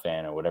Arsenal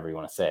fan or whatever you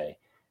want to say,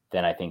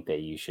 then I think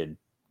you should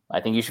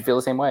feel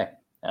the same way.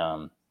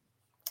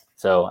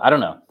 So I don't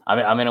know.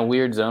 I'm in a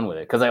weird zone with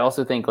it because I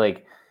also think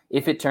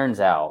if it turns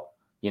out,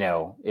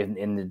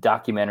 in the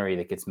documentary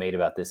that gets made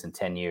about this in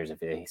 10 years, if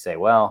they say,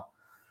 well,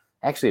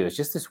 actually, it was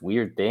just this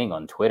weird thing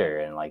on Twitter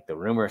and the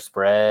rumor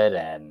spread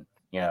and,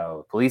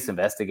 police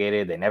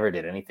investigated, they never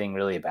did anything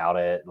really about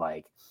it.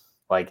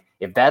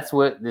 If that's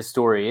what this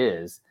story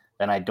is,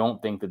 then I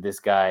don't think that this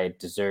guy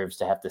deserves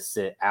to have to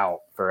sit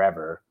out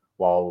forever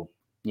while,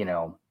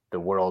 the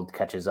world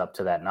catches up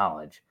to that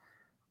knowledge.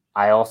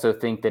 I also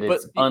think that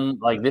it's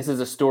this is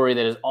a story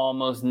that is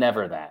almost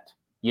never that,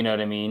 you know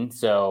what I mean?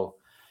 So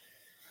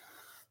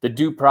the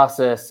due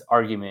process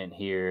argument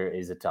here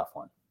is a tough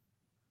one.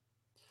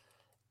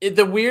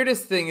 The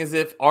weirdest thing is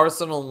if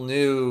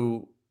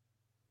Arsenal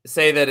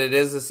say that it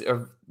is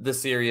the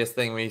serious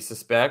thing we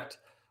suspect,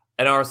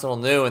 and Arsenal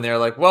knew, and they're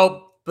like,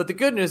 well, but the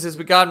good news is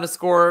we got him to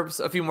score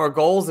a few more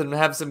goals and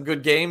have some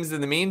good games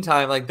in the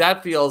meantime. Like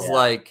that feels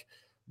like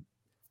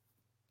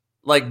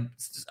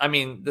I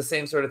mean, the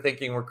same sort of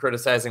thinking we're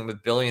criticizing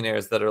with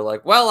billionaires that are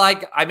like, well,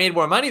 I made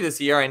more money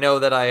this year. I know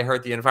that I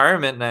hurt the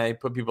environment and I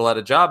put people out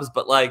of jobs,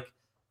 but like,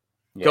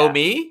 go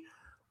me.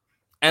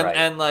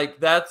 And like,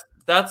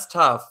 that's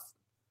tough.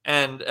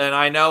 And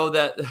I know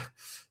that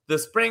the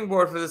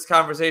springboard for this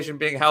conversation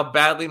being how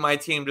badly my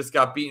team just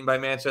got beaten by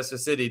Manchester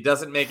City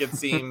doesn't make it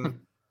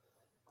seem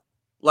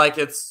like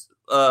it's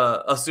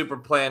a super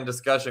planned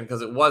discussion,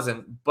 because it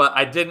wasn't. But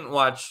I didn't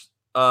watch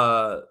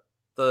the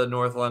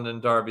North London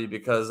derby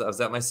because I was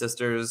at my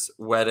sister's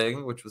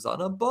wedding, which was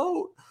on a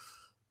boat.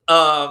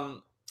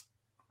 And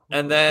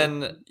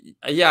then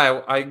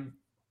I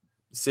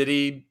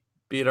City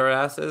beat our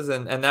asses,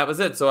 and that was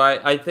it. So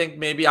I think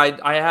maybe I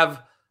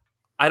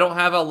don't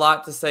have a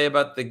lot to say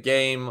about the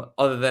game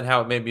other than how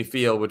it made me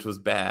feel, which was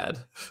bad.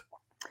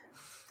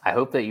 I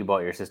hope that you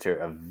bought your sister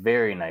a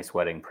very nice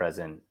wedding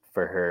present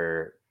for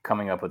her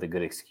coming up with a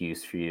good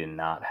excuse for you to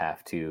not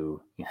have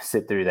to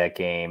sit through that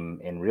game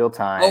in real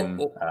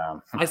time.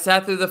 I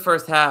sat through the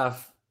first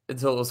half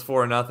until it was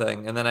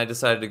 4-0, and then I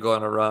decided to go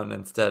on a run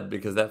instead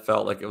because that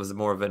felt like it was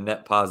more of a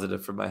net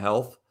positive for my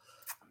health.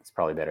 It's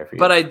probably better for you.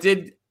 But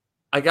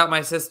I got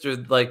my sister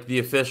like the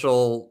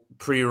official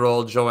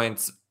pre-roll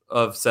joints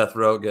of Seth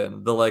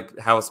Rogen, the like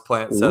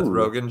houseplant Seth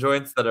Rogen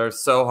joints that are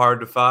so hard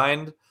to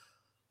find.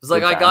 It was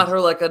like I got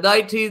her like a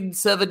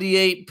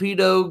 1978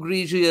 Pinot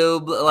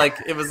Grigio, like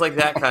it was like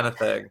that kind of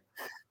thing.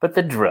 But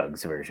the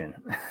drugs version.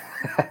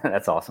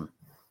 That's awesome.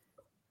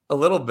 A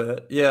little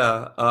bit,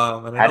 yeah.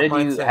 And how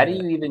do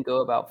you even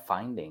go about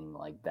finding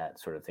like that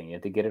sort of thing? You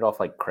have to get it off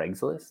like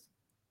Craigslist?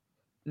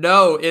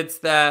 No, it's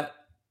that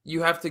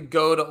you have to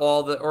go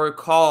to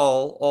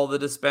call all the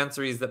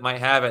dispensaries that might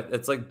have it.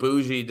 It's like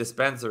bougie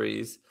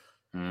dispensaries.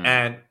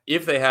 And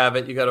if they have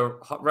it, you got to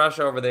rush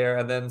over there.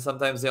 And then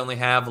sometimes they only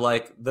have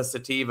like the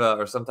sativa,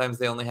 or sometimes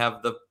they only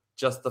have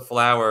just the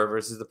flower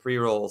versus the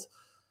pre-rolls.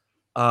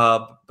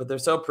 But they're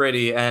so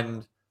pretty.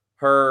 And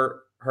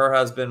her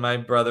husband, my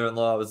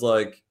brother-in-law, was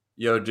like,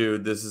 yo,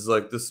 dude, this is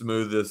like the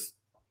smoothest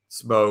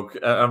smoke.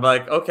 And I'm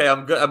like, okay,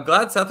 I'm good. I'm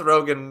glad Seth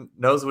Rogen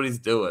knows what he's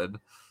doing.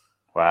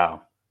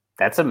 Wow.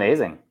 That's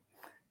amazing.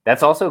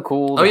 That's also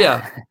cool. Oh,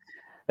 yeah.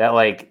 That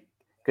like,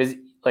 because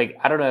like,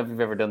 I don't know if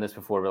you've ever done this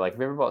before, but like, have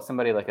you ever bought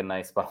somebody like a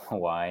nice bottle of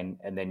wine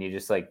and then you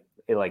just like,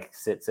 it like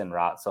sits and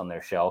rots on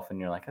their shelf and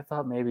you're like, I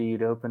thought maybe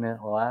you'd open it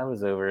while I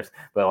was over.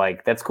 But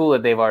like, that's cool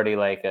that they've already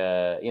like,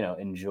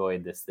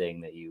 enjoyed this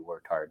thing that you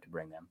worked hard to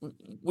bring them.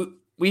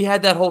 We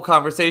had that whole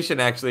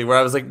conversation actually where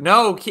I was like,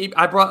 no,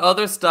 I brought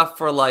other stuff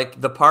for like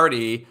the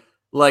party.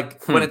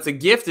 Like when it's a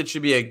gift, it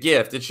should be a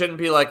gift. It shouldn't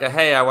be like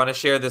hey, I want to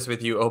share this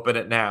with you. Open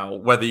it now,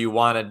 whether you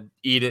want to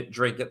eat it,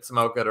 drink it,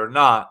 smoke it or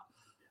not.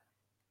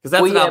 Because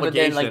that's an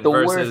obligation. But then, like, the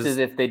worst is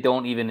if they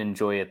don't even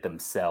enjoy it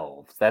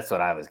themselves. That's what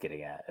I was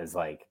getting at. Is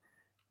like,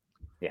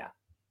 yeah,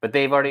 but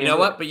they've already. You know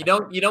what? But you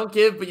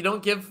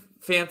don't give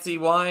fancy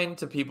wine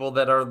to people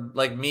that are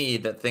like me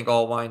that think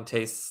all wine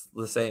tastes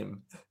the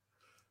same.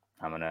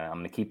 I'm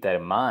gonna keep that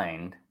in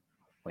mind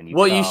when you.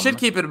 Well, you should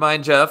keep it in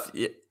mind, Jeff.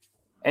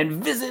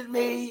 And visit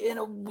me in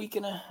a week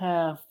and a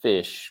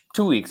half-ish.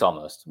 2 weeks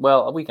almost.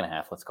 Well, a week and a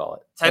half. Let's call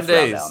it. 10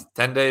 days.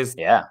 10 days.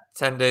 Yeah.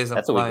 10 days.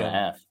 That's a week and a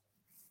half.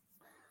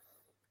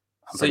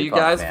 So you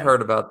guys have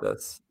heard about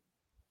this?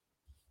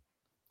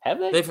 Have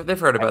they? They've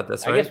heard about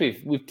this, right? I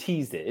guess we've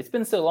teased it. It's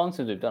been so long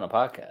since we've done a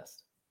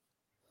podcast.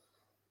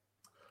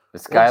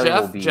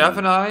 Jeff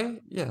and I,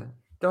 yeah.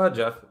 Go ahead,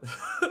 Jeff.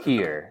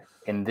 Here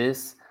in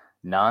this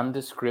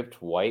nondescript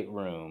white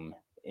room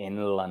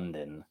in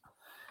London,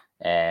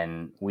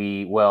 and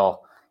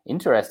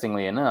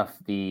interestingly enough,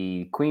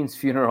 the Queen's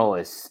funeral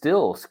is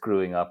still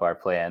screwing up our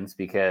plans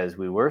because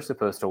we were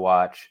supposed to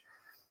watch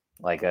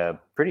like a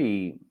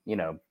pretty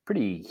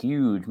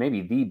huge,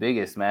 maybe the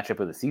biggest matchup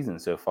of the season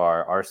so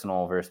far,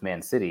 Arsenal versus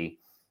Man City.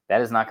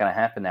 That is not going to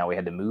happen now. We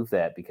had to move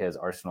that because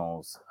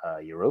Arsenal's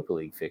Europa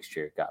League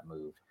fixture got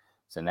moved.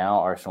 So now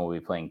Arsenal will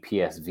be playing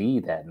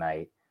PSV that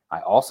night. I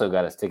also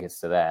got us tickets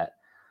to that.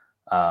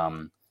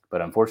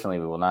 But unfortunately,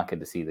 we will not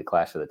get to see the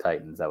Clash of the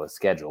Titans that was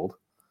scheduled.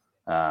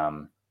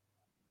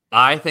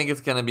 I think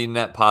it's going to be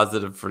net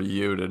positive for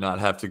you to not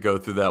have to go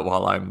through that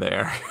while I'm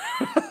there.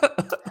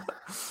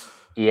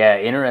 Yeah,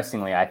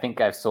 interestingly, I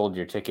think I've sold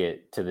your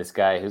ticket to this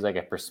guy who's like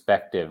a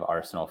prospective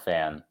Arsenal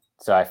fan.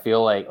 So I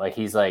feel like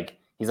he's like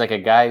a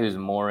guy who's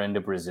more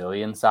into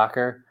Brazilian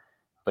soccer,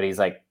 but he's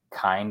like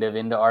kind of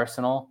into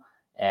Arsenal.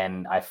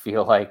 And I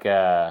feel like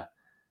that,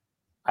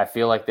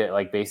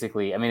 like,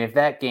 basically, I mean, if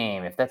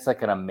that's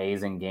like an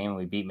amazing game and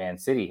we beat Man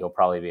City, he'll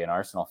probably be an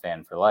Arsenal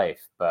fan for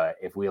life. But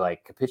if we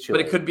like capitulate,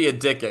 but it could be a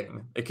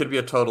dicking. It could be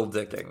a total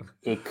dicking.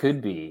 It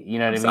could be. You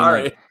know what I mean?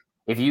 Sorry. Like,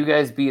 if you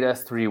guys beat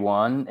us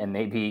 3-1 and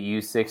they beat you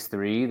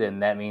 6-3, then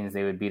that means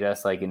they would beat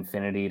us like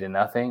infinity to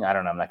nothing. I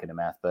don't know. I'm not good at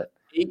math, but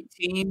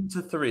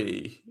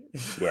 18-3.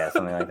 Yeah,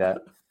 something like that.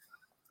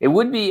 It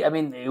would be. I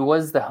mean, it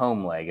was the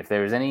home leg. If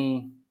there was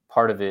any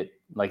part of it,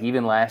 like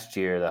even last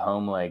year, the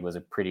home leg was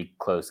a pretty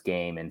close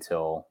game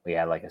until we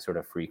had like a sort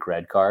of freak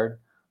red card.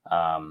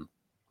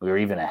 We were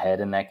even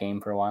ahead in that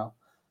game for a while,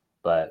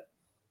 but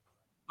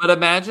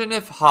imagine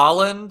if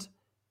Haaland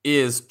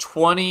is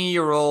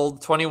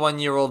 20-year-old,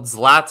 21-year-old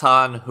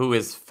Zlatan who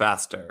is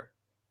faster.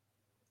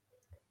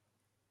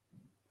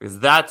 Because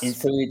that's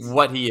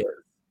what he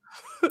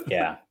is.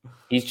 Yeah.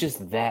 He's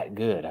just that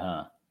good,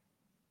 huh?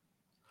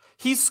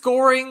 He's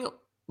scoring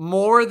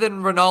more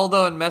than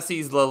Ronaldo and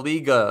Messi's La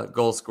Liga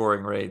goal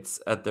scoring rates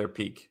at their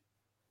peak.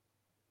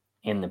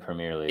 In the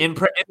Premier League. In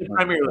the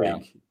Premier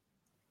League.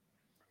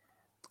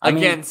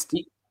 Against...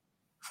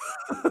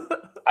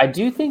 I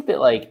do think that,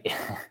 like,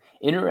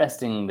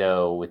 interesting,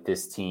 though, with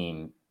this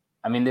team,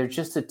 I mean, they're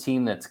just a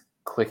team that's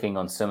clicking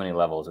on so many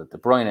levels with De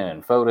Bruyne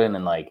and Foden,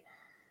 and, like,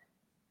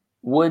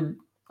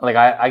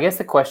 I guess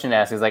the question to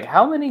ask is, like,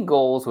 how many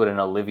goals would an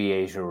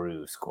Olivier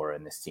Giroud score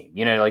in this team?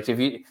 You know, like, to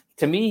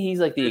me, he's,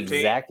 like, the 15.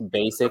 exact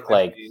basic,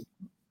 like,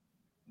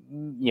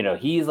 you know,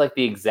 he's, like,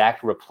 the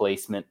exact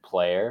replacement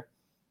player,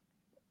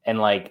 and,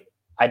 like,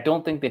 I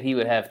don't think that he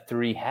would have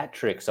 3 hat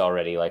tricks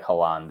already like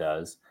Haaland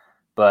does,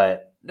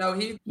 but... No,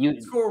 he'd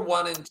score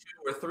 1 and 2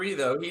 or 3,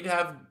 though. He'd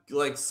have,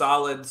 like,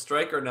 solid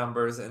striker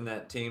numbers in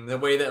that team, the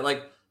way that,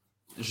 like,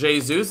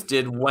 Jesus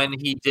did when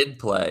he did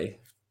play.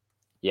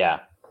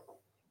 Yeah.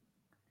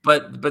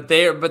 But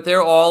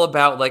they're all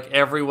about, like,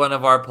 every one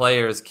of our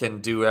players can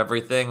do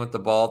everything with the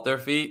ball at their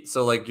feet,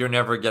 so, like, you're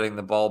never getting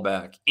the ball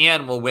back,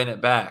 and we'll win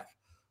it back.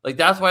 Like,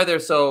 that's why they're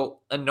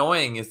so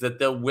annoying, is that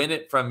they'll win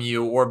it from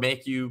you or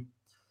make you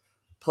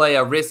play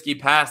a risky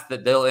pass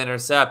that they'll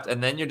intercept,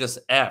 and then you're just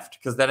effed,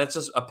 because then it's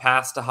just a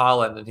pass to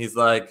Haaland, and he's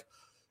like,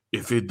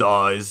 if he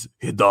dies,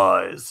 he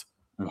dies.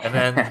 And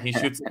then he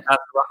shoots at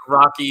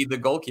Rocky, the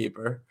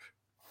goalkeeper.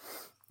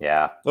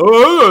 Yeah.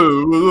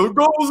 Oh, the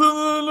goal's in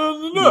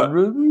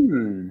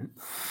the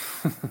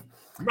net.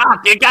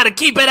 Rock, you got to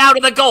keep it out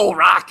of the goal,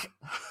 Rock.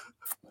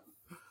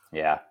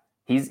 Yeah.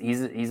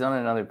 He's on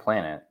another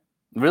planet.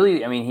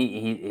 Really, I mean,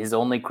 his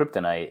only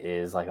kryptonite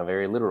is like a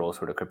very literal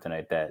sort of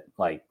kryptonite that,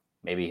 like,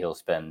 maybe he'll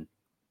spend...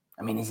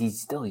 I mean,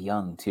 he's still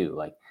young, too.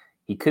 Like,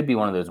 he could be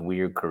one of those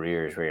weird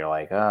careers where you're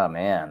like, oh,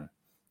 man,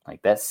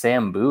 like, that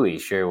Sam Bowie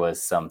sure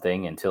was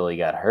something until he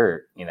got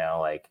hurt, you know?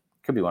 Like,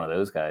 could be one of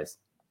those guys.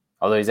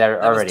 Although he's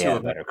already had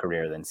a better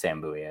career than Sam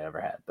Bowie ever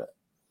had. But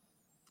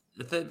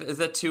is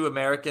that too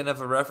American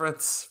of a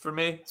reference for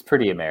me? It's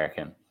pretty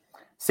American.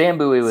 Sam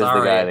Bowie was the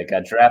guy that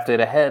got drafted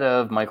ahead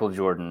of Michael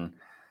Jordan,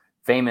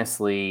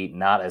 famously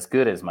not as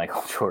good as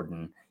Michael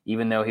Jordan,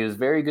 even though he was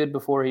very good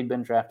before he'd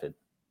been drafted.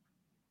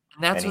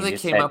 And that's where they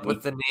came up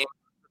with the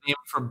name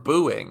for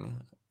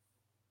booing.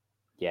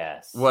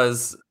 Yes.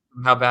 Was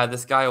how bad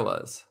this guy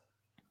was.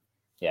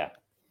 Yeah.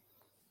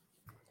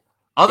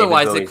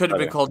 Otherwise, it could have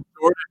been called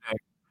Jordan.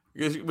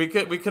 We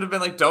could have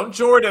been like, don't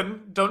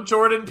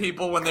Jordan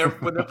people when they're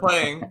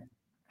playing.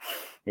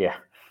 Yeah.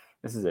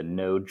 This is a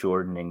no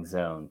Jordaning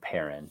zone,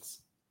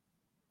 parents.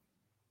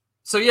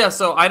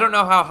 So I don't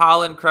know how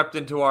Haaland crept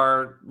into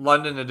our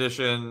London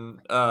edition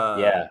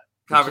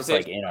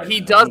conversation. Like he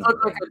does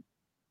look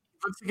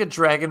like a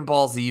Dragon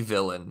Ball Z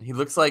villain. He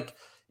looks like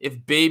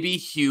if Baby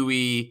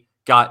Huey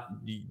got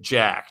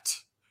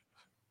jacked.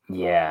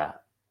 Yeah.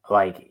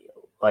 Like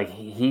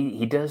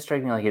he does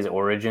strike me like his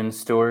origin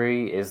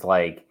story is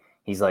like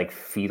he's like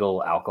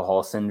fetal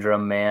alcohol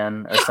syndrome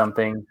man or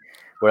something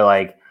where,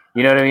 like,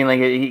 you know what I mean? Like,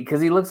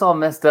 because he looks all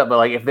messed up, but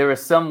like if there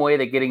was some way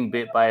that getting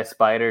bit by a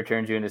spider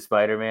turns you into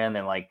Spider-Man,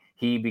 then like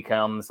he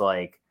becomes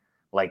like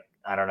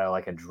I don't know,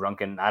 like a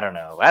drunken, I don't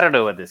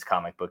know what this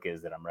comic book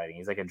is that I'm writing.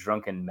 He's like a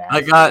drunken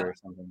master or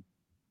something.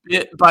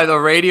 Bit by the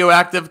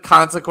radioactive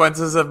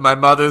consequences of my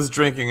mother's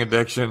drinking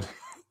addiction.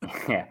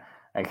 Yeah,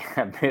 I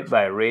got bit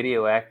by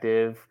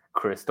radioactive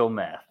crystal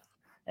meth,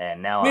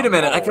 and now wait a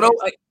minute. I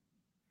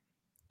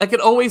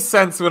can always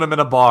sense when I'm in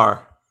a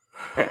bar.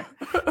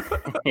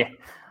 Yeah.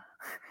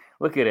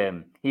 Look at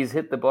him. He's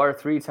hit the bar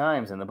 3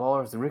 times, and the ball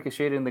is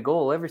ricocheted in the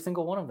goal every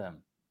single one of them.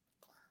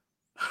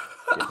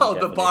 Oh,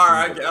 the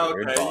bar. Okay, you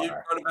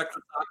brought it back to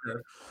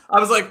soccer. I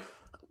was like,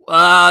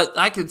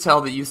 I could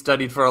tell that you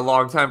studied for a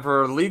long time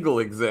for a legal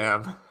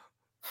exam.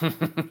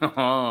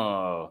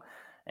 Oh,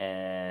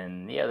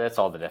 and yeah, that's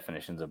all the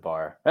definitions of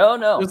bar. Oh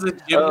no,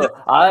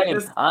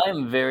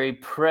 I'm very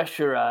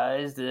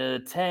pressurized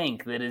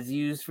tank that is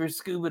used for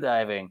scuba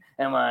diving.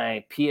 Am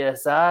I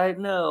PSI?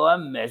 No,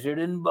 I'm measured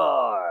in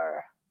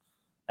bar.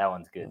 That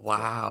one's good.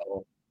 Wow.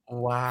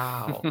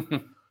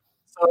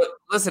 So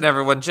listen,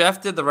 everyone,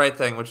 Jeff did the right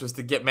thing, which was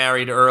to get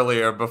married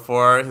earlier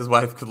before his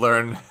wife could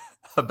learn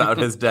about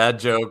his dad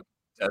joke.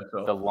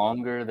 The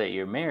longer that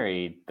you're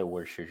married, the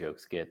worse your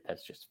jokes get.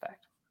 That's just a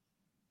fact.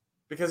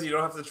 Because you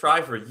don't have to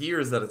try for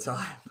years at a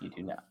time. You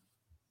do not.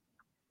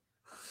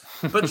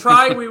 But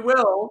try we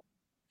will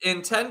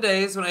in 10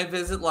 days when I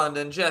visit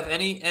London. Jeff,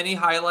 any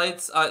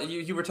highlights?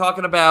 You were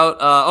talking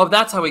about,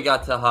 that's how we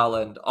got to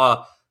Haaland.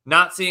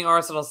 Not seeing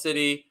Arsenal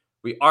City.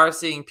 We are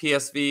seeing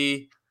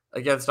PSV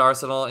against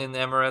Arsenal in the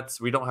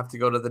Emirates. We don't have to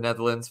go to the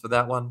Netherlands for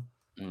that one.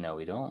 No,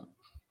 we don't.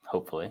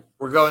 Hopefully.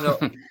 We're going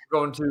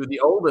to the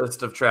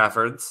oldest of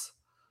Traffords.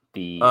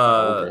 The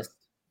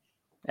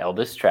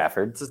eldest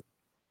Trafford.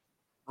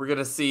 We're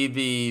gonna see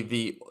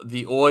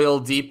the oil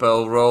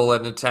depot roll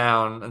into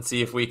town and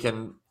see if we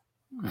can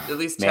at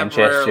least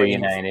Manchester temporarily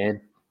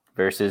United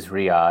versus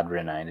Riyadh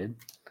United.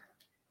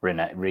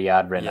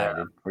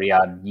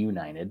 Riyadh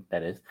United,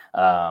 that is.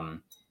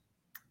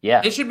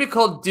 Yeah. It should be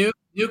called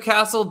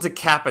Newcastle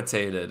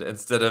Decapitated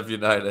instead of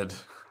United.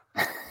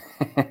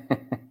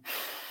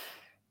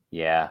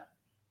 Yeah.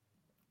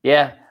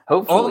 Yeah.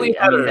 Hopefully.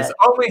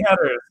 Only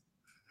headers.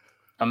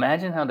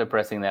 Imagine how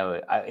depressing that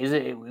would.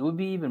 It would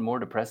be even more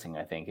depressing,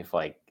 I think,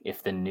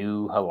 if the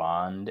new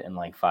Haaland in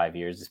like 5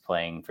 years is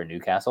playing for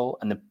Newcastle,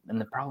 and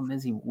the problem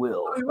is he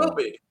will. He will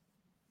be.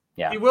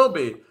 Yeah, he will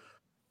be.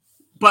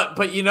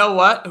 But you know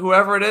what?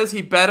 Whoever it is,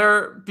 he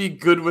better be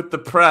good with the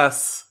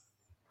press,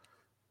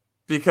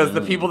 because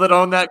the people that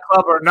own that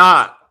club are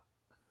not.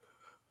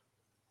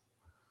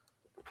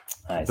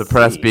 The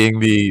press being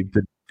the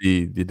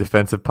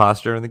defensive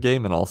posture in the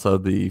game, and also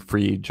the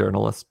free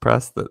journalist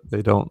press that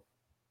they don't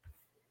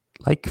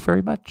like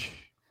very much.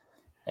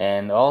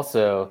 And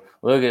also,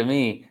 look at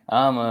me.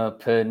 I'm a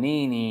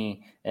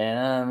panini, and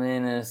I'm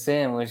in a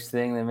sandwich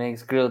thing that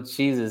makes grilled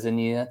cheeses, and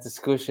you have to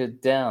squish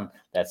it down.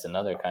 That's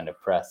another kind of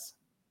press.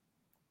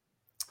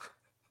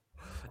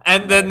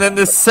 And then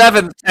the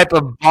seventh type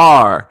of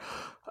bar.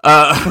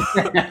 What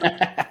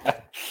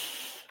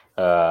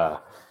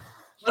are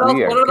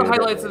the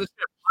highlights of the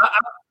trip?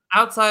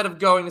 Outside of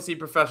going to see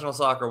professional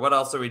soccer, what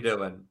else are we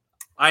doing?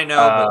 I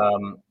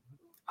know.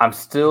 I'm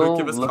still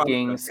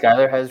looking.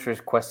 Skylar has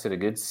requested a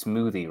good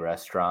smoothie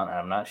restaurant.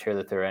 I'm not sure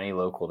that there are any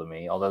local to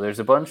me, although there's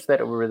a bunch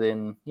that are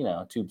within,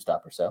 tube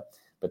stop or so.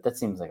 But that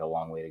seems like a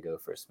long way to go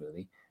for a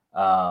smoothie.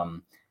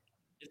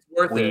 It's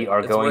worth it. We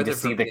are going to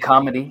see the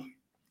comedy.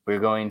 We're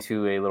going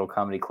to a little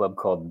comedy club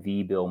called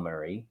The Bill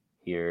Murray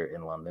here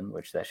in London,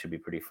 which that should be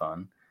pretty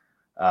fun.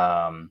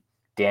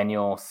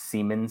 Daniel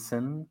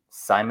Simonson.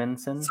 How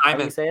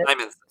do you say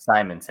it?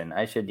 Simonson.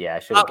 I should have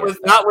guessed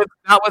that.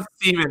 Not with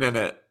semen in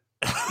it.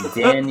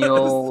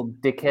 Daniel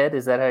Dickhead,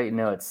 is that how you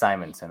know? It's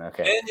Simonson.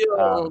 Okay.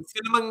 Daniel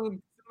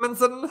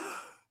Simonson.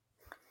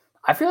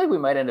 I feel like we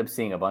might end up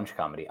seeing a bunch of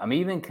comedy. I'm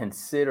even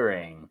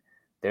considering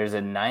there's a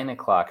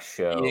 9:00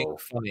 show.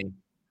 Funny.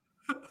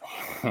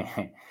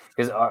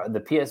 Because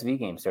the PSV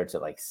game starts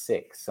at like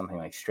 6, something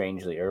like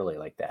strangely early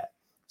like that.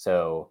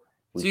 So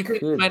we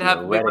could might be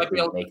able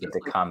to make it to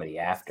comedy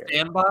after.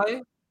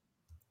 Standby?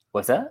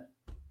 What's that?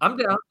 I'm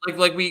down.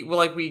 Like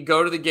we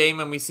go to the game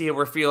and we see how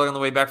we're feeling on the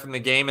way back from the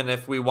game, and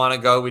if we want to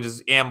go, we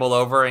just amble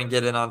over and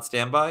get in on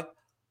standby.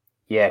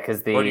 Yeah,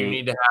 because or do you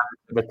need to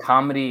have the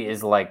comedy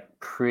is like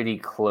pretty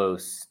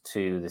close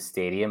to the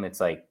stadium. It's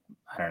like,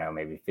 I don't know,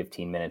 maybe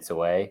 15 minutes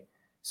away.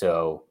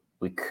 So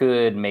we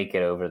could make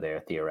it over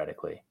there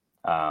theoretically.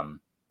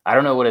 I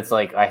don't know what it's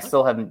like. I've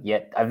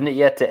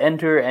yet to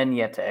enter and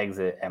yet to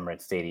exit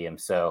Emirates Stadium.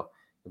 So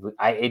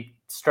it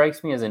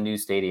strikes me as a new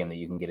stadium that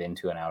you can get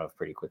into and out of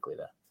pretty quickly,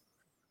 though.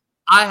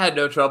 I had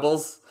no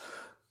troubles.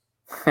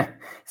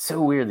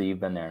 So weird that you've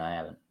been there and I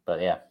haven't,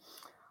 but yeah.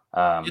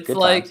 It's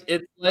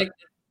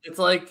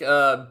like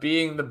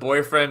being the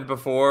boyfriend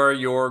before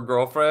your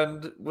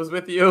girlfriend was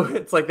with you.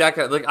 It's like that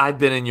kind. Like, I've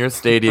been in your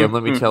stadium.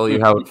 Let me tell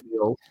you how it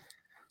feels.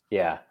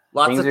 Yeah,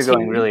 things are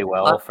going really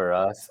well for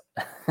us.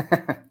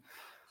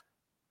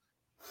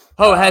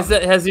 Oh, has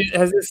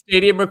the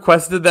stadium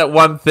requested that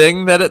one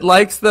thing that it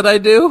likes that I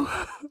do?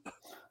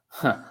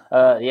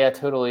 Yeah,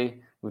 totally.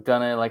 We've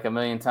done it like a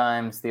million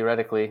times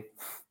theoretically.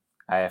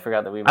 I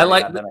forgot that we've done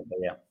it, but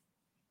yeah.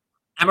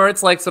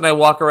 Emirates likes when I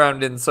walk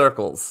around in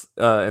circles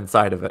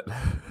inside of it.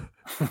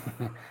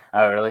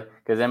 Oh, really?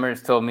 Because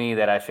Emirates told me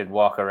that I should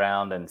walk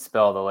around and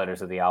spell the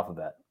letters of the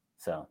alphabet.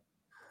 So,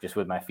 just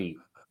with my feet.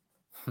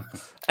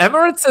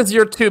 Emirates says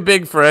you're too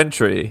big for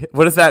entry.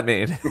 What does that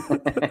mean?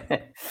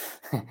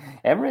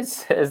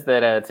 Emirates says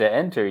that to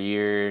enter,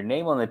 your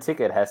name on the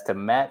ticket has to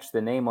match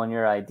the name on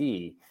your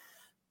ID.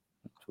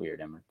 It's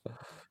weird, Emirates.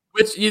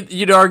 Which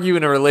you'd argue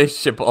in a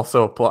relationship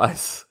also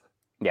applies.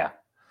 Yeah.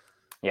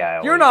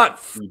 Yeah. You're not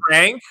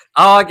Frank.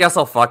 Oh, I guess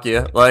I'll fuck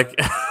you. Like,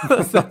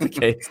 that's not the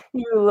case.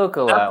 You look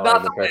a lot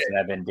like the person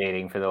I've been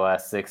dating for the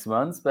last 6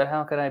 months, but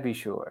how can I be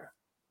sure?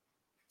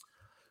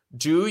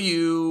 Do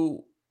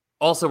you...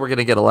 Also, we're going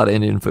to get a lot of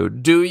Indian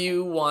food. Do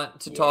you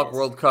want to talk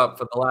World Cup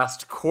for the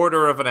last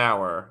quarter of an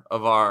hour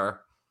of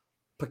our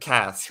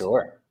podcast?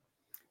 Sure.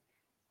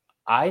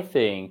 I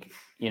think,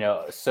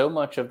 so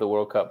much of the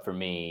World Cup for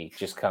me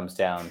just comes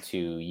down to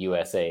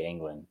USA,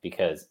 England,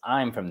 because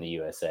I'm from the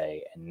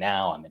USA and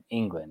now I'm in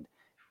England.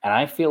 And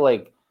I feel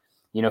like,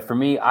 for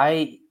me,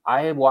 I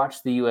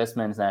watch the U.S.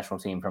 men's national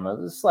team from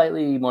a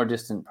slightly more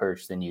distant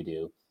perch than you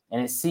do.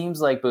 And it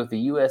seems like both the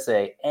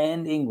USA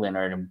and England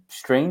are in a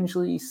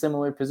strangely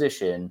similar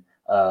position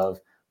of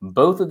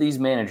both of these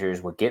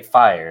managers would get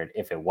fired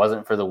if it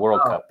wasn't for the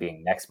World Cup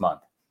being next month.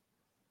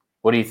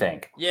 What do you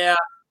think? Yeah,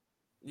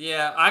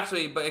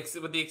 actually, but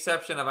with the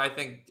exception of, I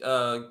think,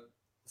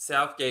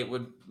 Southgate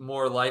would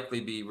more likely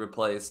be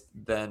replaced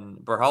than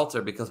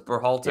Berhalter because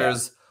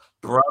Berhalter's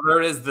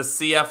brother is the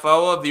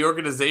CFO of the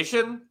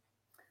organization.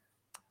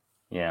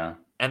 Yeah.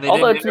 And they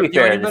Although, didn't to be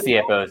interview fair, the anybody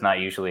else. CFO is not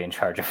usually in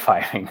charge of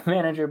firing the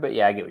manager, but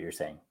yeah, I get what you're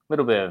saying. A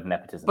little bit of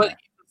nepotism But there.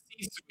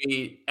 he's the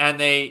C-suite, and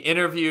they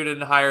interviewed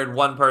and hired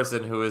one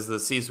person who is the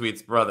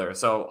C-suite's brother.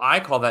 So I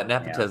call that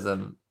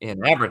nepotism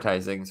in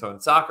advertising. So in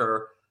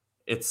soccer,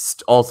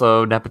 it's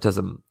also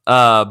nepotism.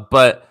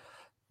 But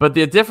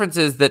the difference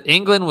is that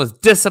England was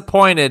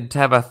disappointed to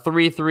have a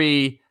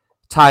 3-3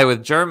 tie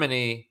with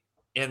Germany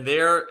in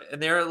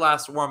their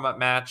last warm-up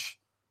match,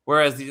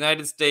 whereas the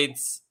United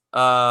States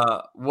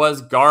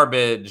was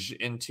garbage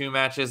in 2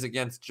 matches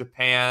against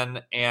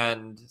Japan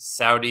and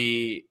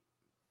Saudi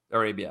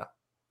Arabia.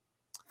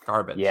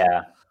 Garbage.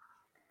 Yeah.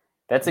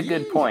 That's a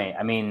good point.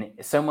 I mean,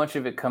 so much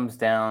of it comes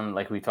down,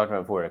 like we talked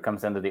about before, it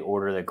comes down to the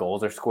order that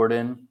goals are scored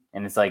in.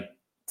 And it's like,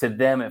 to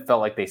them, it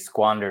felt like they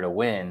squandered a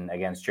win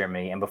against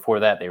Germany. And before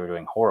that, they were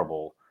doing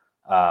horrible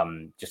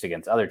just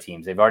against other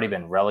teams. They've already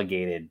been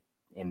relegated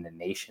in the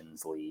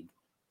Nations League.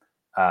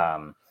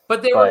 But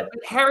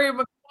Harry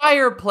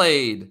Maguire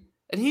played,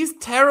 and he's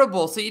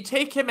terrible. So you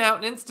take him out,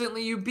 and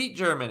instantly you beat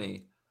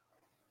Germany.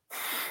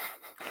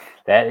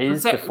 That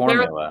is the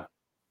formula.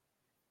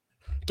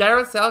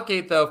 Gareth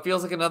Southgate, though,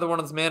 feels like another one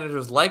of those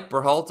managers like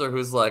Berhalter,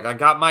 who's like, I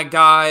got my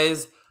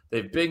guys.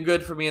 They've been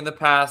good for me in the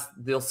past.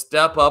 They'll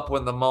step up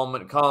when the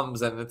moment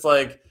comes. And it's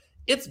like,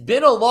 it's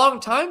been a long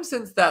time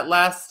since that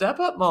last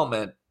step-up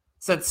moment.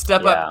 Since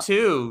step-up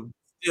 2,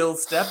 still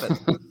stepping.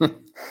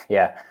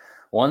 Yeah.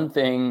 One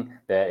thing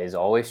that is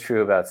always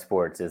true about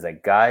sports is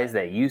that guys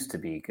that used to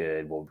be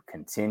good will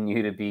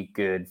continue to be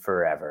good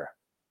forever.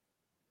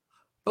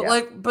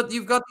 But but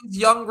you've got these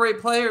young, great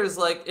players.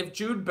 Like, if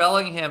Jude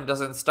Bellingham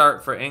doesn't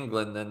start for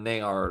England, then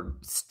they are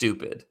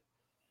stupid.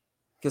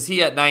 Because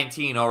he at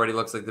 19 already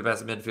looks like the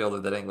best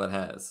midfielder that England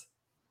has.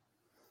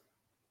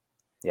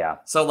 Yeah.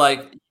 So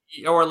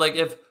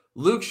if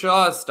Luke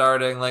Shaw is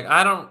starting,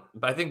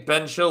 I think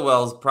Ben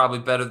Chilwell is probably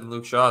better than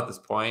Luke Shaw at this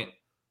point.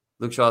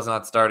 Luke Shaw's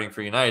not starting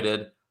for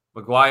United.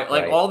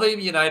 Maguire, all the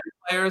United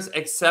players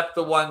except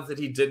the ones that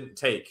he didn't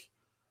take.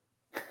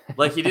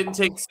 Like, he didn't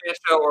take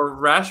Sancho or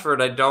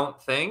Rashford, I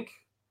don't think.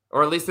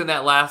 Or at least in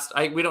that last...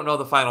 we don't know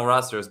the final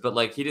rosters, but,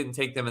 he didn't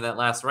take them in that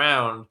last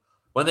round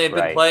when they've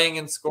been playing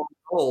and scoring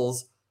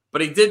goals. But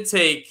he did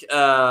take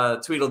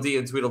Tweedledee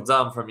and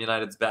Tweedledum from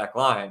United's back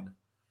line.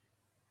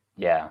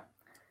 Yeah.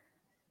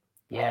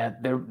 Yeah,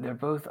 they're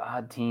both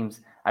odd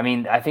teams. I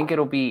mean, I think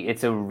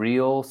it's a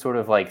real sort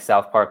of like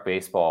South Park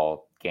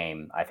baseball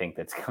game, I think,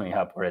 that's coming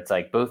up, where it's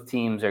like both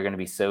teams are going to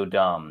be so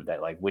dumb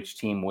that, like, which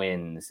team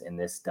wins in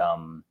this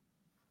dumb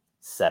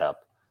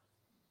setup.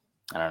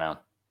 I don't know.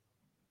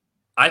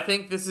 I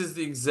think this is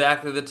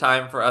exactly the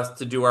time for us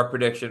to do our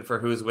prediction for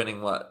who's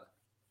winning what.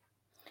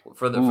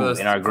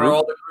 In our group? For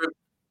all the group.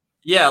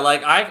 Yeah,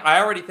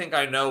 I already think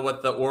I know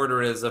what the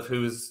order is of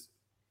who's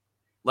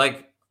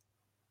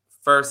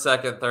first,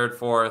 second, third,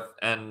 fourth,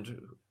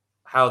 and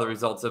how the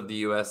results of the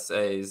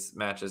USA's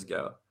matches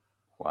go.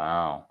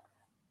 Wow.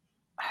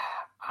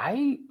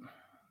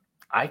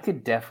 I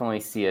could definitely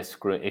see a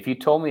screw. If you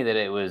told me that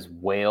it was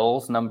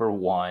Wales number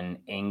 1,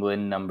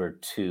 England number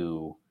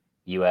 2,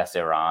 US,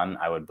 Iran,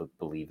 I would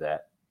believe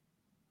that.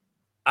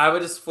 I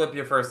would just flip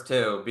your first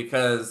 2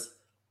 because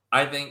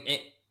I think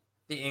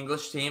the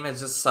English team has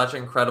just such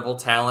incredible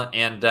talent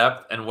and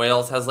depth, and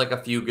Wales has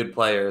a few good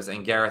players,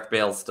 and Gareth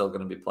Bale's still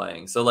going to be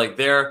playing. So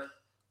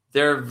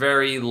they're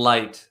very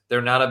light.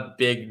 They're not a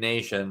big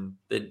nation.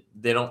 They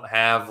don't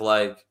have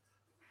a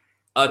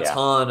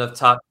ton of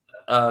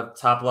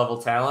top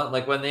level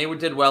talent. When they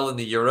did well in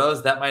the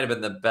Euros, that might have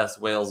been the best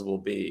Wales will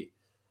be.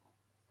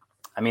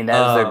 I mean, that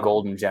was their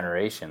golden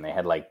generation. They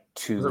had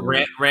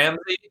 2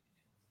 Ramsey.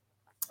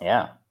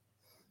 Yeah,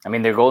 I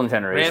mean, their golden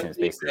generation is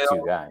basically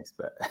Bale. 2 guys.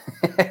 But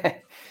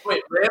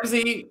wait,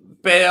 Ramsey,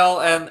 Bale,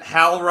 and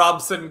Hal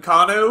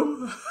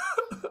Robson-Kanu.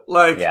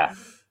 Yeah.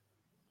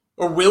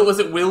 Or was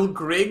it Will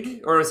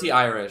Grigg? Or is he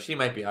Irish? He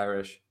might be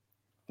Irish.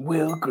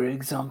 Will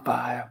Grigg's on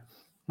fire.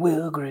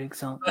 Will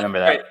Grigg's on... Remember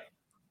that? Right.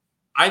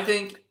 I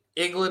think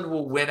England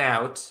will win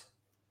out.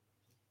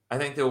 I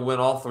think they'll win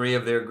all 3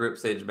 of their group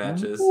stage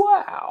matches.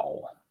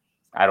 Wow.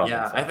 I don't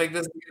think so. I think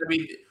this is going to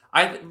be...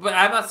 But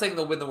I'm not saying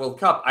they'll win the World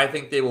Cup. I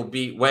think they will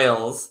beat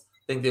Wales.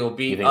 I think they will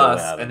beat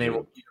us, and they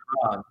will beat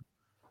Iran.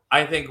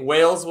 I think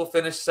Wales will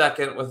finish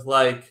second with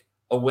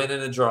a win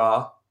and a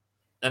draw.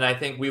 And I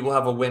think we will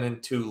have a win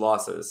and 2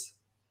 losses.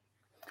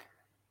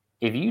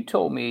 If you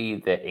told me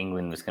that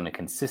England was going to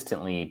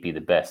consistently be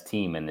the best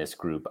team in this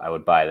group, I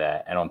would buy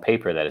that. And on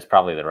paper, that is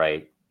probably the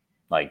right,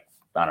 I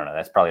don't know,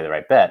 that's probably the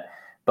right bet.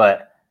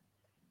 But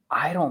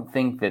I don't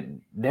think that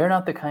they're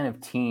not the kind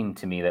of team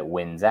to me that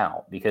wins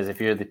out. Because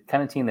if you're the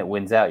kind of team that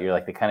wins out, you're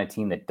the kind of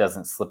team that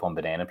doesn't slip on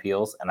banana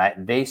peels.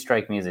 And they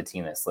strike me as a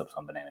team that slips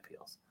on banana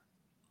peels.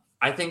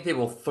 I think they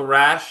will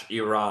thrash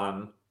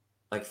Iran,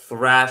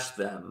 thrash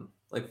them.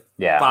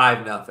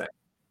 5-0.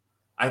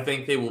 I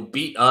think they will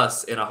beat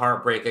us in a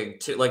heartbreaking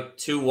 2-1,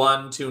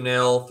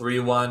 2-0,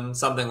 3-1,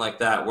 something like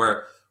that,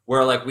 where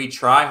where like we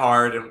try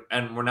hard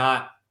and we're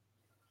not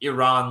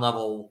Iran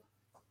level,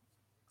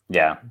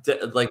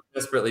 like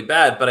desperately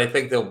bad, but I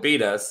think they'll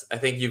beat us. I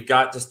think you've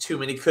got just too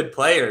many good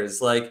players.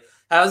 Like,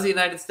 how's the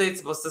United States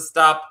supposed to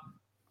stop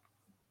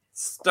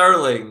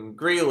Sterling,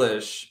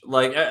 Grealish?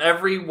 Like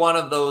every one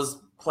of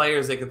those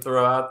players they could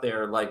throw out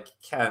there, like,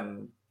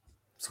 can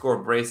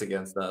score a brace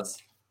against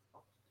us.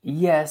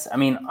 Yes, I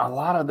mean a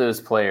lot of those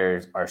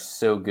players are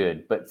so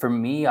good, but for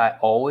me, I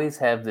always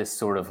have this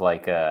sort of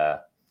like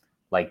a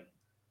like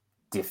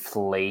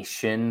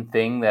deflation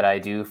thing that I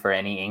do for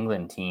any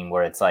England team,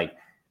 where it's like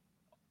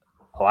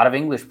a lot of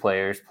English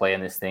players play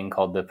in this thing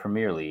called the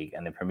Premier League,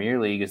 and the Premier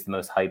League is the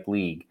most hype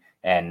league.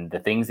 And the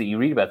things that you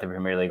read about the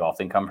Premier League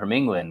often come from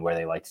England, where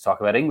they like to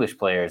talk about English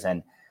players.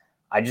 And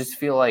I just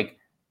feel like,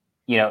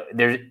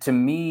 to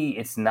me,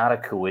 it's not a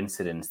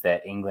coincidence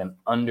that England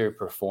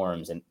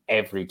underperforms in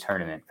every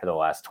tournament for the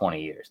last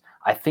 20 years.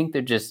 I think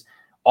they're just,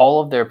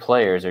 all of their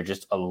players are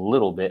just a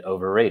little bit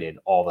overrated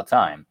all the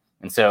time.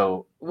 And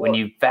so when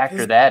you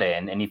factor that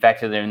in, and you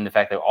factor in the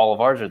fact that all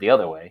of ours are the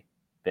other way,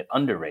 that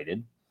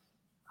underrated,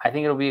 I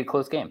think it'll be a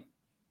close game.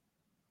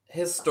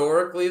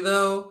 Historically,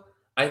 though,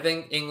 I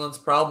think England's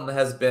problem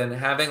has been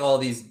having all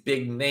these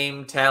big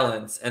name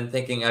talents and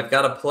thinking, I've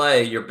got to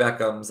play your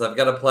Beckhams. I've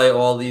got to play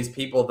all these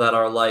people that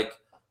are like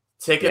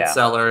ticket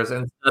sellers,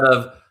 instead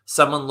of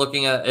someone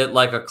looking at it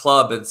like a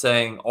club and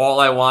saying,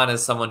 all I want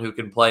is someone who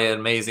can play an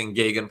amazing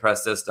gegenpress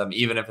system,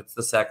 even if it's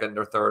the second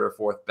or third or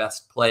fourth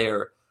best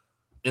player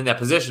in that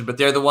position. But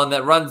they're the one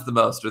that runs the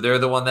most, or they're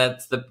the one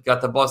that's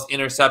got the most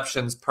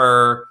interceptions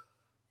per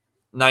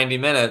 90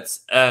 minutes.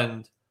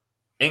 And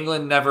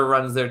England never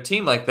runs their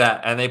team like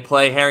that, and they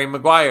play Harry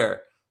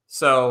Maguire.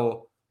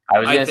 So I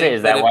was going to say,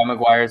 is that why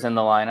Maguire's in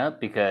the lineup?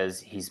 Because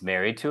he's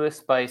married to a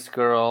Spice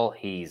Girl,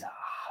 he's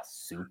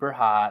super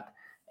hot,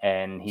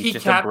 and he's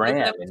just a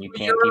brand, and you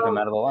can't keep him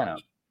out of the lineup.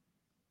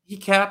 He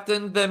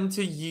captained them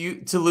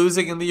to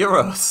losing in the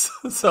Euros.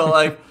 So,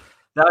 like,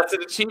 that's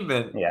an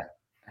achievement. Yeah.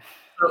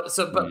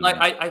 But like,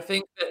 I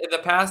think that in the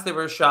past they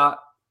were shot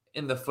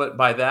in the foot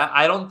by that.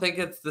 I don't think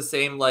it's the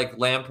same like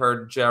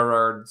Lampard,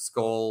 Gerrard,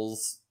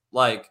 Scholes.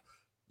 Like,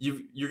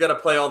 you got to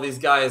play all these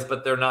guys,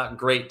 but they're not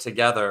great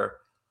together.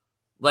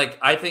 Like,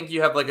 I think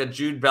you have like a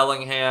Jude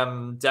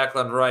Bellingham,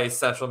 Declan Rice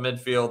central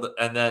midfield,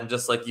 and then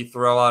just like you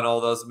throw on all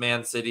those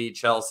Man City,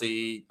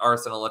 Chelsea,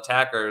 Arsenal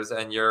attackers,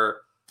 and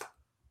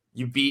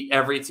you beat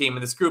every team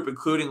in this group,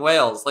 including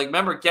Wales. Like,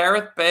 remember,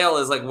 Gareth Bale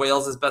is like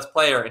Wales' best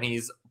player, and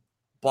he's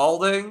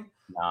balding,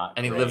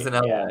 he lives in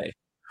LA.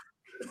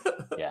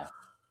 Yeah.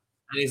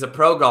 And he's a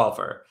pro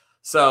golfer.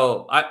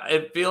 So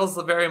it feels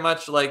very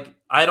much like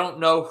I don't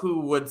know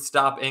who would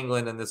stop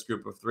England in this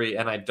group of three,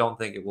 and I don't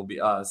think it will be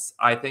us.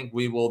 I think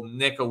we will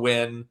nick a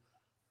win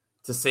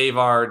to save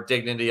our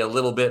dignity a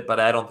little bit,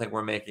 but I don't think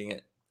we're making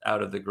it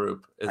out of the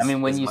group.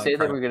 When you say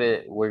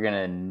that we're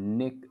gonna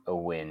nick a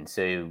win,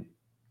 so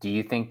do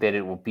you think that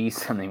it will be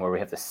something where we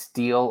have to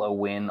steal a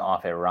win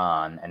off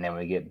Iran and then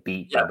we get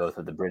beat by both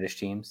of the British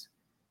teams?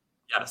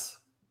 Yes.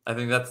 I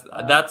think that's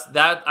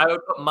I would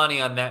put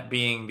money on that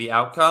being the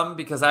outcome,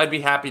 because I'd be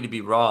happy to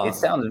be wrong. It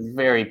sounds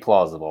very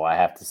plausible, I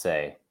have to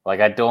say. Like,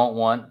 I don't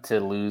want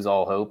to lose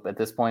all hope at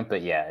this point,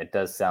 but yeah, it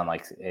does sound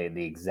like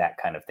the exact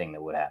kind of thing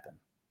that would happen.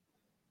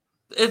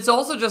 It's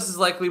also just as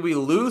likely we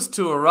lose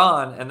to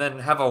Iran and then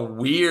have a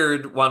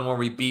weird one where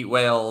we beat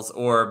Wales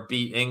or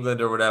beat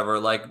England or whatever.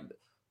 Like,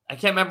 I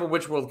can't remember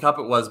which World Cup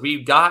it was.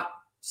 We got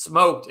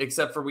smoked,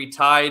 except for we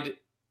tied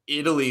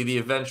Italy, the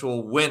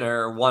eventual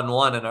winner,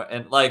 1-1,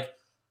 and like,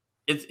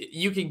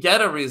 you can get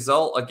a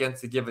result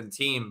against a given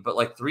team, but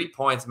like 3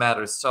 points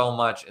matters so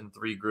much in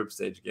 3 group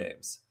stage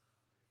games.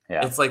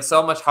 Yeah. It's like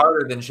so much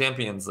harder than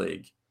Champions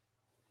League.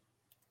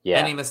 Yeah.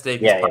 Any mistake.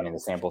 Yeah, I mean, the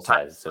sample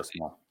size is so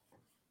small.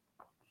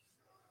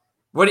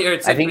 What do you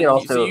I think it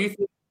also,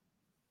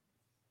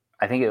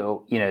 I think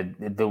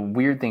the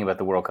weird thing about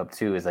the World Cup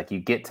too is like you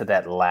get to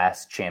that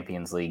last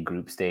Champions League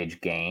group stage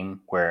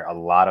game where a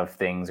lot of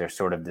things are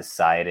sort of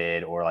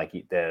decided, or like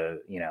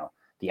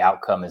the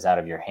outcome is out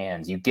of your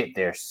hands. You get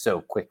there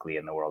so quickly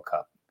in the World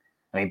Cup.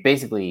 I mean,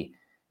 basically,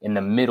 in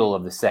the middle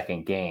of the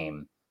second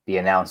game, the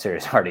announcer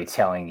is already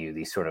telling you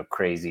these sort of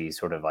crazy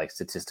sort of like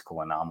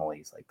statistical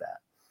anomalies like that.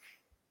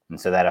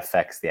 And so that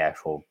affects the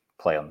actual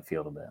play on the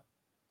field a bit.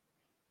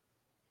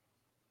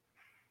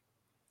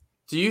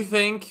 Do you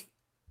think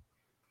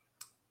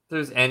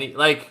there's any,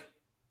 like,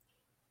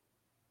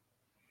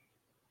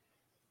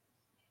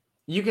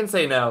 you can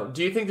say no.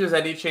 Do you think there's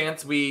any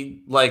chance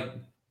we, like,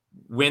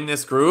 win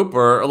this group,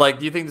 or like,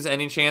 do you think there's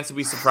any chance that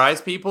we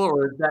surprise people,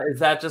 or is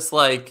that just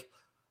like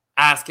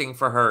asking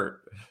for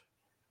hurt?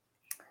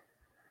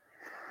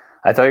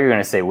 I thought you were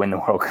going to say win the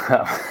World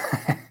Cup.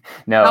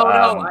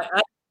 No.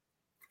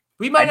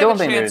 We might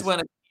have a chance when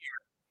it's here.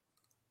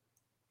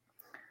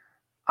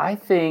 I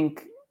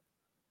think,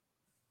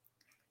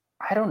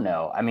 I don't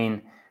know. I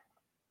mean,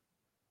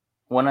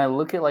 when I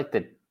look at like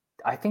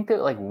I think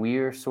that like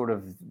we're sort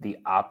of the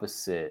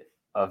opposite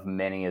of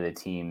many of the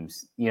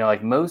teams,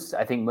 like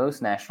I think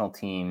most national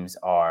teams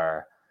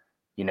are,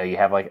 you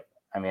have like,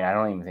 I mean, I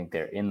don't even think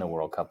they're in the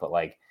World Cup, but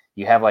like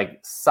you have like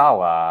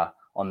Salah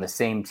on the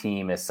same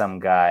team as some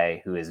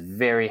guy who is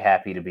very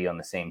happy to be on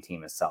the same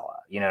team as Salah.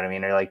 You know what I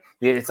mean? Or like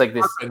it's like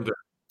this.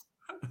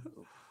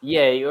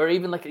 Yeah, or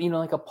even like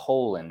like a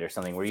Poland or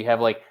something where you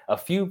have like a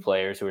few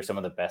players who are some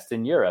of the best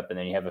in Europe, and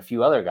then you have a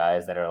few other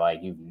guys that are like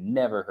you've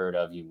never heard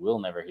of, you will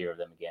never hear of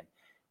them again.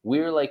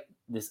 We're like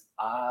this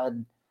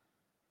odd,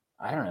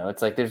 I don't know.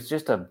 It's like there's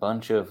just a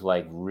bunch of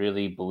like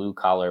really blue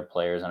collar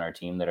players on our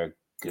team that are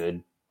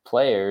good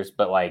players,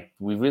 but like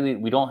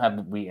we don't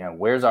have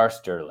where's our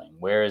Sterling?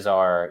 Where is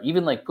our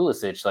even like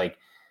Pulisic? Like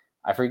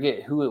I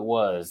forget who it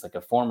was, like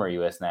a former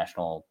U.S.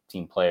 national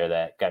team player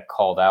that got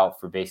called out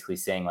for basically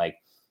saying like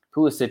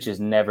Pulisic is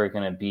never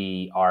going to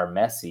be our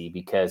Messi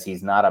because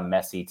he's not a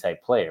Messi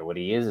type player. What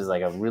he is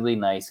like a really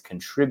nice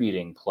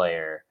contributing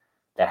player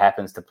that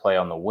happens to play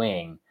on the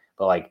wing,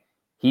 but like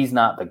he's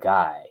not the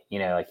guy.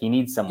 Like he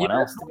needs someone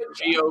else to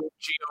be Gio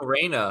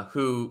Reyna,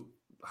 who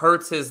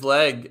hurts his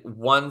leg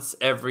once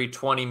every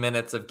 20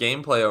 minutes of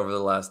gameplay over the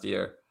last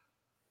year.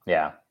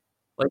 Yeah.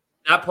 Like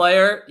that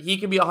player, he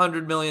could be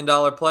 $100 million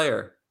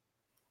player.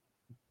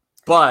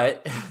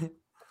 But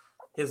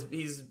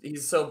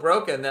he's so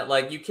broken that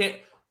like we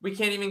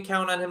can't even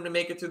count on him to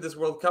make it through this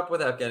World Cup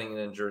without getting an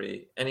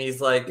injury. And he's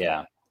like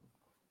the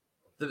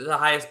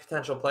highest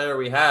potential player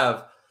we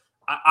have.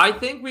 I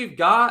think we've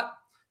got,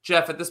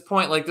 Jeff, at this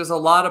point, like there's a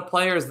lot of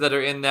players that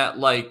are in that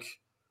like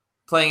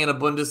playing in a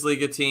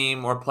Bundesliga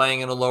team or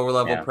playing in a lower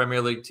level Premier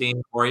League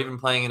team or even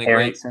playing in a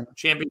great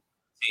championship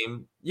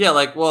team. Yeah,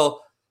 like,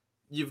 well,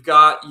 you've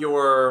got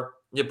your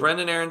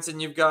Brendan Aronson,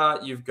 you've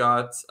got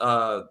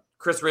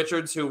Chris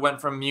Richards, who went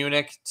from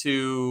Munich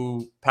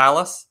to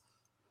Palace.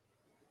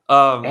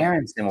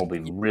 Aronson will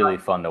be really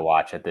fun to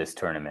watch at this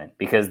tournament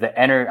because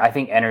I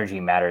think energy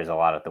matters a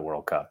lot at the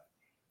World Cup.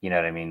 You know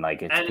what I mean?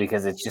 Like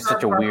because it's just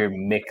such a weird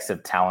mix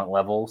of talent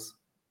levels.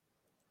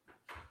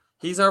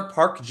 He's our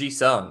Park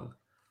Ji-sung,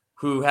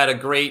 who had a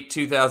great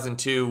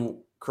 2002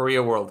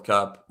 Korea World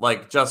Cup,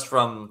 like just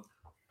from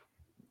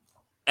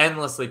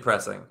endlessly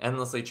pressing,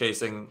 endlessly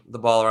chasing the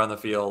ball around the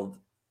field,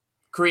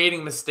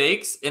 creating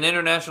mistakes. In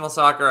international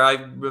soccer,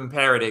 I've been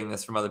parroting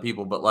this from other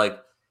people, but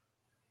like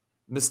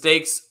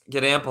mistakes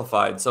get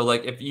amplified. So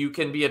like if you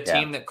can be a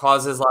team that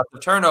causes lots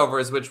of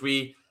turnovers, which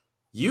we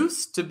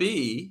used to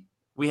be,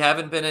 we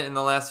haven't been in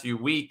the last few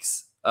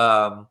weeks.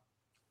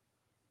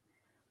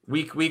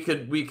 We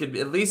could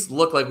at least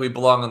look like we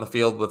belong on the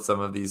field with some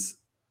of these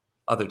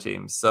other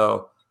teams.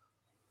 So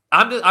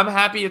I'm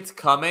happy it's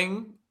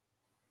coming.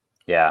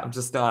 Yeah, I'm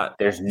just not.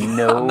 There's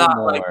no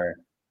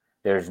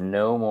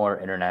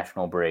more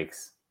international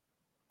breaks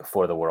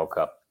before the World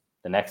Cup.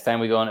 The next time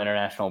we go on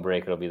international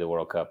break, it'll be the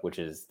World Cup,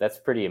 that's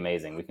pretty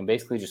amazing. We can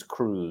basically just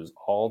cruise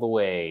all the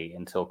way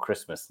until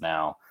Christmas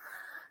now,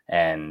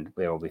 and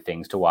there will be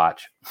things to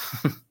watch.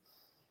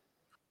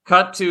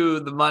 Cut to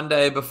the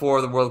Monday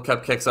before the World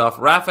Cup kicks off.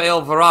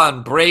 Rafael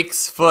Varane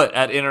breaks foot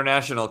at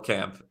international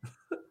camp.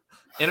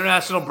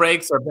 International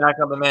breaks are back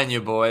on the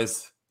menu,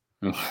 boys.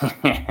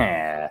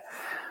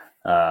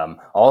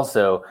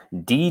 Also,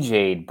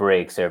 DJ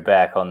breaks are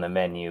back on the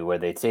menu where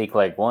they take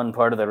like one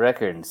part of the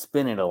record and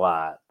spin it a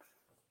lot.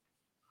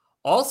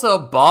 Also,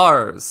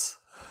 bars.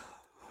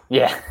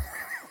 Yeah.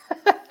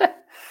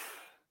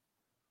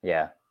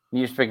 Yeah.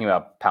 You're speaking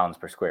about pounds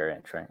per square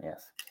inch, right?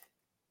 Yes.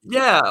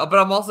 Yeah, but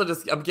I'm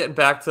getting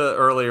back to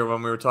earlier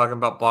when we were talking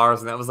about bars,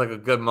 and that was like a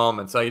good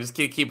moment. So you just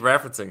keep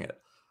referencing it.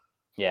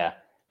 Yeah,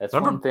 that's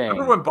one thing.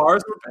 Remember when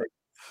bars were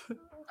big?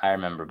 I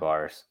remember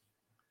bars.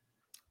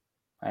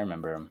 I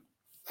remember them.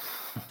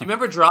 Do you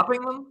remember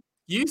dropping them?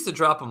 You used to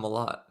drop them a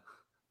lot.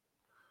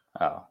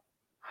 Oh,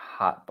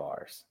 hot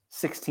bars.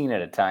 16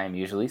 at a time,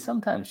 usually.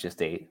 Sometimes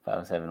just 8 if I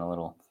was having a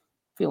little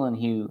feeling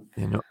hue.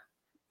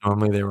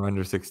 Normally they were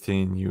under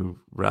 16, you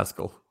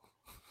rascal.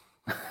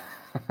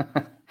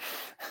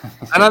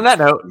 And on that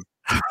note,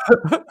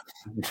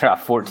 drop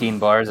 14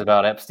 bars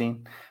about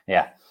Epstein.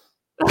 Yeah.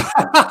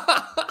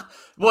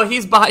 Well,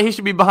 he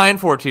should be behind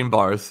 14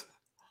 bars.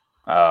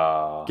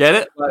 Oh, get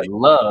it?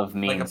 Love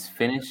means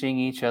finishing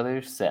each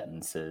other's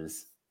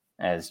sentences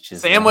as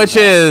just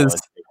sandwiches.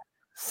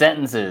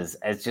 Sentences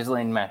as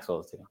Ghislaine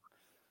Maxwell do.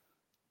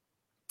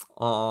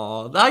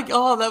 Oh,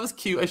 that was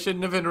cute. I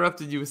shouldn't have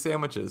interrupted you with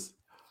sandwiches.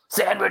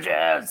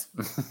 Sandwiches.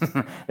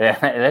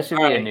 That should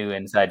be a new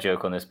inside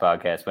joke on this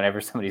podcast. Whenever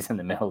somebody's in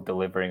the middle of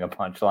delivering a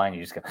punchline,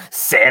 you just go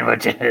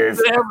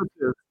sandwiches.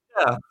 Sandwiches.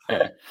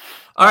 Yeah.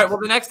 All right. Well,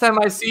 the next time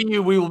I see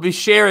you, we will be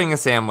sharing a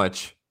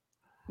sandwich.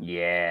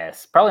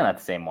 Yes, probably not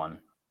the same one.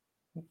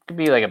 It could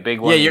be like a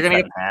big one. Yeah, you're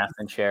gonna get half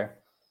and share.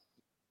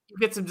 You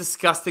get some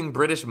disgusting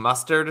British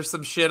mustard or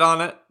some shit on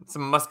it.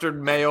 Some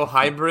mustard mayo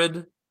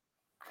hybrid.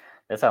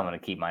 That's how I'm gonna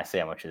keep my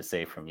sandwiches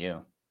safe from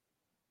you.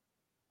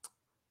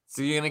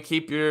 So you're gonna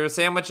keep your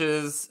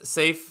sandwiches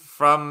safe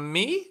from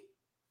me?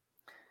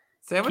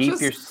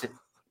 Sandwiches?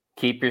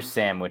 Keep your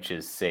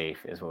sandwiches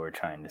safe is what we're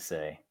trying to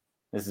say.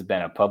 This has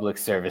been a public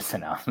service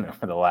announcement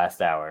for the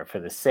last hour for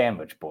the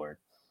sandwich board.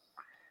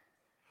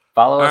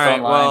 Follow us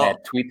online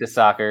at Tweet the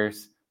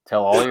Soccers.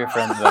 Tell all your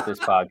friends about this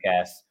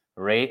podcast.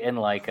 Rate and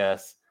like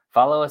us.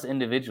 Follow us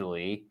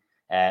individually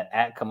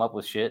at Come Up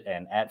With Shit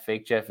and at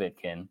Fake Jeff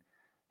Itkin,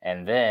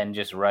 and then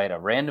just write a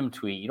random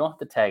tweet. You don't have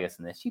to tag us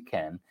in this. You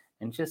can,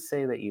 and just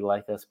say that you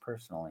like us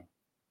personally.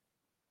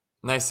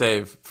 Nice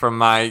save from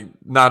my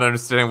not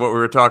understanding what we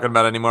were talking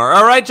about anymore.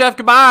 All right, Jeff,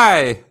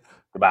 goodbye.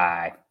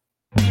 Goodbye.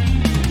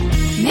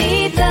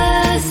 Meet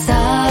the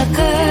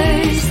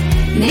Suckers.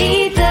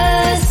 Meet the